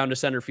might have found a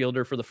center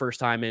fielder for the first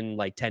time in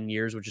 10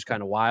 years, which is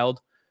kind of wild.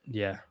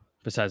 Yeah.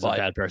 Besides a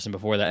bad person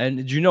before that.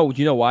 And do you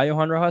know why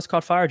Johan Rojas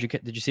caught fire?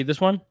 Did you see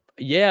this one?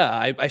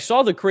 Yeah, I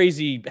saw the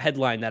crazy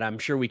headline that I'm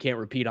sure we can't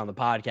repeat on the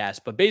podcast,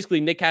 but basically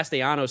Nick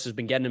Castellanos has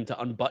been getting him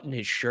to unbutton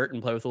his shirt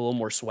and play with a little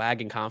more swag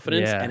and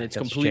confidence, and it's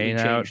completely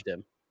changed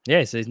him.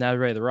 Yeah, so he's now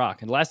ready to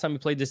rock. And last time we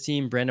played this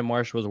team, Brandon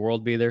Marsh was a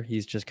world beater.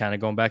 He's just kind of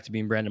going back to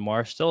being Brandon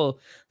Marsh. Still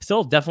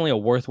definitely a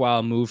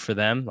worthwhile move for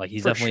them.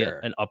 He's definitely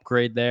an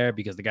upgrade there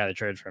because the guy that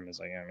traded for him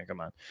is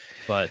come on.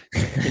 But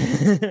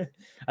I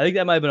think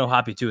that might have been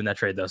Ohapi too in that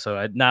trade though.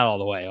 So not all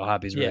the way.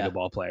 Ohapi's a really good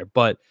ball player,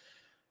 but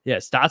yeah,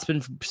 Stott's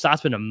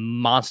been a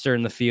monster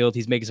in the field.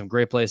 He's making some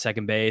great plays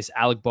second base.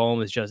 Alec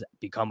Boehm has just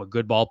become a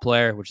good ball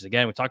player, which is,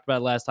 again, we talked about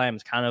it last time.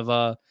 It's kind of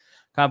a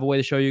way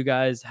to show you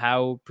guys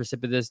how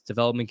precipitous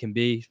development can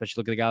be,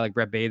 especially look at a guy like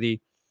Brett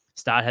Baty.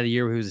 Stott had a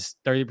year where he was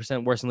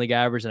 30% worse than league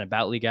average and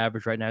about league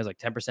average. Right now he's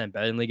 10%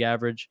 better than league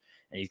average,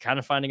 and he's kind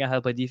of finding out how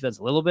to play defense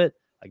a little bit.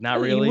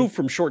 Not really. He moved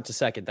from short to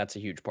second. That's a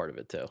huge part of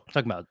it too. I'm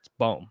talking about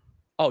Boehm.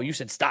 Oh, you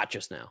said Stott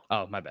just now.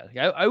 Oh, my bad.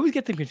 I always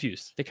get them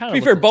confused. They to be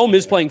fair, Boehm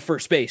is playing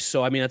first base,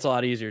 so I mean that's a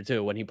lot easier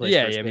too when he plays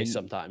first base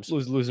sometimes.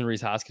 Losing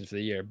Reese Hoskins for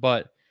the year,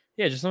 but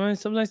yeah, just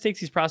sometimes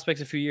takes these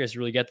prospects a few years to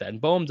really get that. And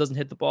Boehm doesn't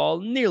hit the ball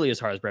nearly as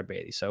hard as Brett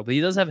Baty, but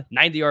he does have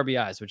 90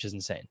 RBIs, which is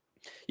insane.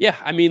 Yeah,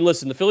 I mean,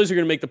 listen, the Phillies are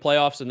going to make the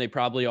playoffs, and they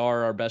probably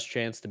are our best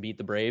chance to beat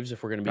the Braves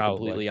if we're going to be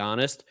completely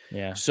honest.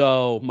 Yeah.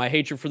 So my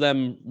hatred for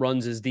them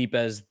runs as deep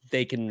as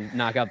they can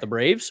knock out the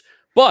Braves,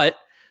 but.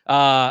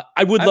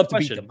 I would love to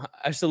beat them.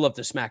 I still love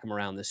to smack them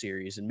around this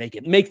series and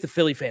make the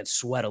Philly fans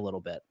sweat a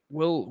little bit.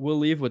 We'll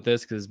leave with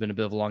this because it's been a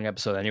bit of a long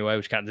episode anyway,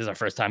 which this is our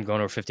first time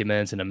going over 50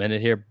 minutes in a minute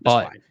here.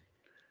 But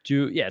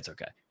it's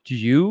okay. Do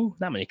you,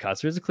 not many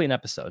cuts, there's a clean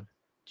episode.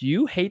 Do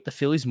you hate the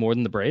Phillies more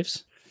than the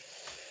Braves?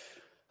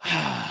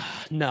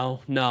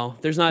 No,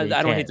 there's not.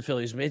 I don't hate the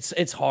Phillies.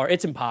 It's hard.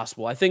 It's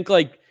impossible. I think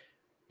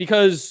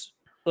because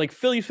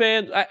Philly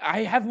fans, I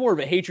have more of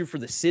a hatred for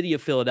the city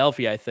of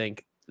Philadelphia, I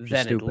think,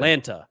 than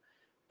Atlanta.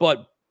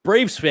 But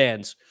Braves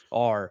fans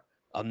are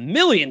a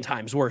million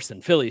times worse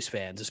than Phillies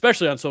fans,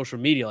 especially on social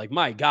media.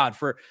 My God,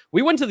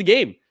 we went to the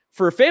game.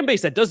 For a fan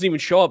base that doesn't even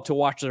show up to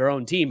watch their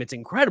own team, it's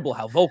incredible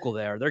how vocal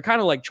they are. They're kind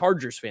of like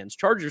Chargers fans.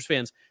 Chargers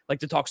fans like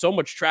to talk so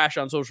much trash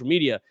on social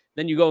media.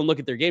 Then you go and look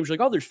at their games. You're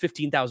like, oh, there's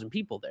 15,000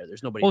 people there.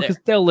 There's nobody there. Well,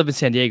 because they'll live in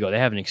San Diego. They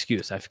have an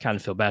excuse. I kind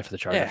of feel bad for the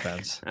Charger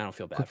fans. I don't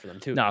feel bad for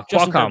them, too. No,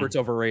 Justin Herbert's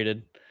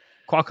overrated.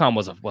 Qualcomm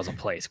was a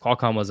place.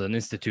 Qualcomm was an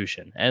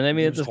institution. And I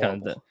mean, it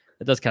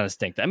does kind of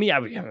stink. I mean,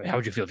 how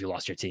would you feel if you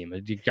lost your team?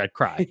 I'd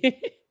cry.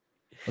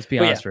 Let's be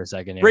honest for a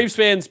second here. Braves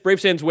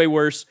fans way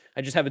worse.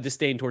 I just have a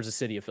disdain towards the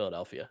city of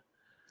Philadelphia.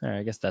 All right,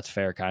 I guess that's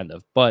fair, kind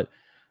of. But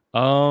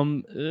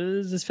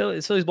this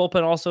Phillies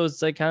bullpen also is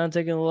kind of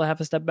taking a little half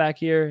a step back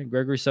here.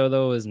 Gregory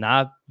Soto is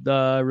not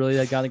really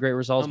gotten the great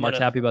results. Much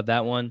happy about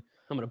that one.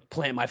 I'm gonna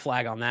plant my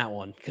flag on that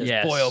one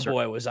because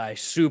boy was I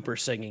super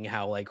singing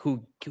how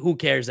who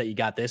cares that you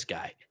got this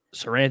guy.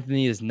 Sir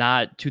Anthony is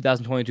not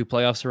 2022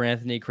 playoff Sir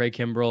Anthony. Craig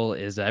Kimbrell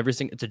is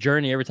it's a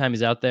journey every time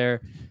he's out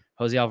there.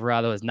 Jose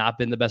Alvarado has not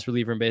been the best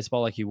reliever in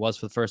baseball like he was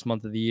for the first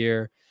month of the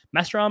year.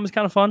 Mastrom is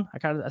kind of fun.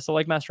 I still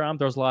like Mastrom.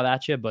 Throws a lot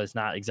at you, but it's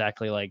not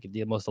exactly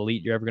the most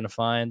elite you're ever going to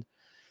find.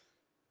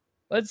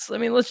 Let's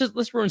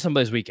ruin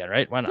somebody's weekend,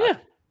 right? Why not?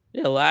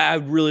 Yeah.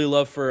 I'd really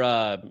love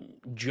for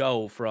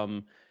Joe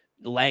from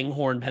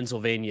Langhorne,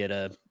 Pennsylvania,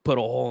 to put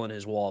a hole in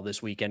his wall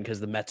this weekend because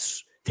the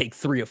Mets take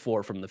 3 of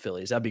 4 from the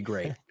Phillies. That'd be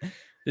great.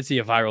 Did see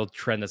a viral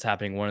trend that's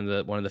happening one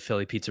of the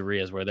Philly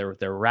pizzerias where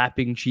they're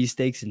wrapping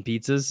cheesesteaks in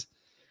pizzas.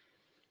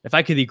 If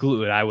I could eat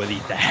gluten, I would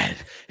eat that.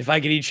 If I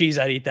could eat cheese,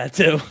 I'd eat that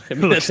too. I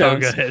mean, that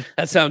sounds so good.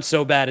 That sounds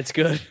so bad. It's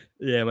good.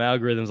 Yeah, my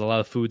algorithm's a lot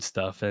of food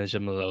stuff, and I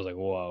was like,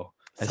 whoa.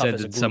 I said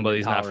that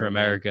somebody's not from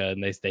America,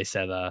 and they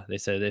said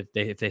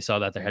if they saw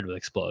that, their head would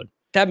explode.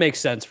 That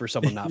makes sense for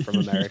someone not from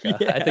America.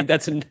 Yeah. I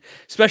think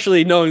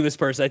especially knowing this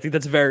person, I think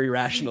that's a very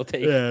rational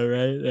take. Yeah,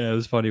 right. Yeah, it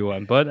was a funny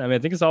one, but I mean, I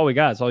think it's all we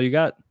got. It's all you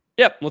got.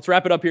 Yep. Let's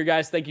wrap it up here,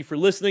 guys. Thank you for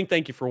listening.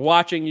 Thank you for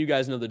watching. You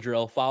guys know the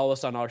drill. Follow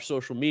us on our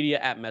social media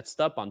at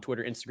MetsStup on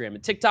Twitter, Instagram,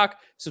 and TikTok.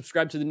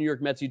 Subscribe to the New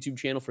York Mets YouTube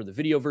channel for the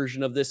video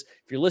version of this.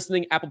 If you're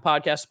listening, Apple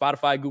Podcasts,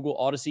 Spotify, Google,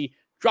 Odyssey,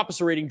 drop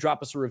us a rating,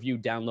 drop us a review,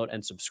 download,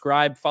 and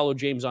subscribe. Follow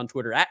James on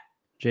Twitter at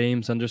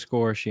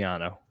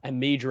James_Shiano. And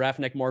me, Giraffe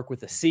Neck Mark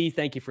with a C.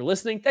 Thank you for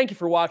listening. Thank you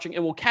for watching.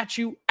 And we'll catch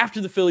you after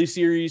the Philly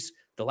series,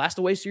 the last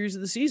away series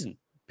of the season.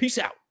 Peace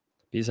out.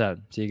 Peace out.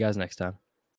 See you guys next time.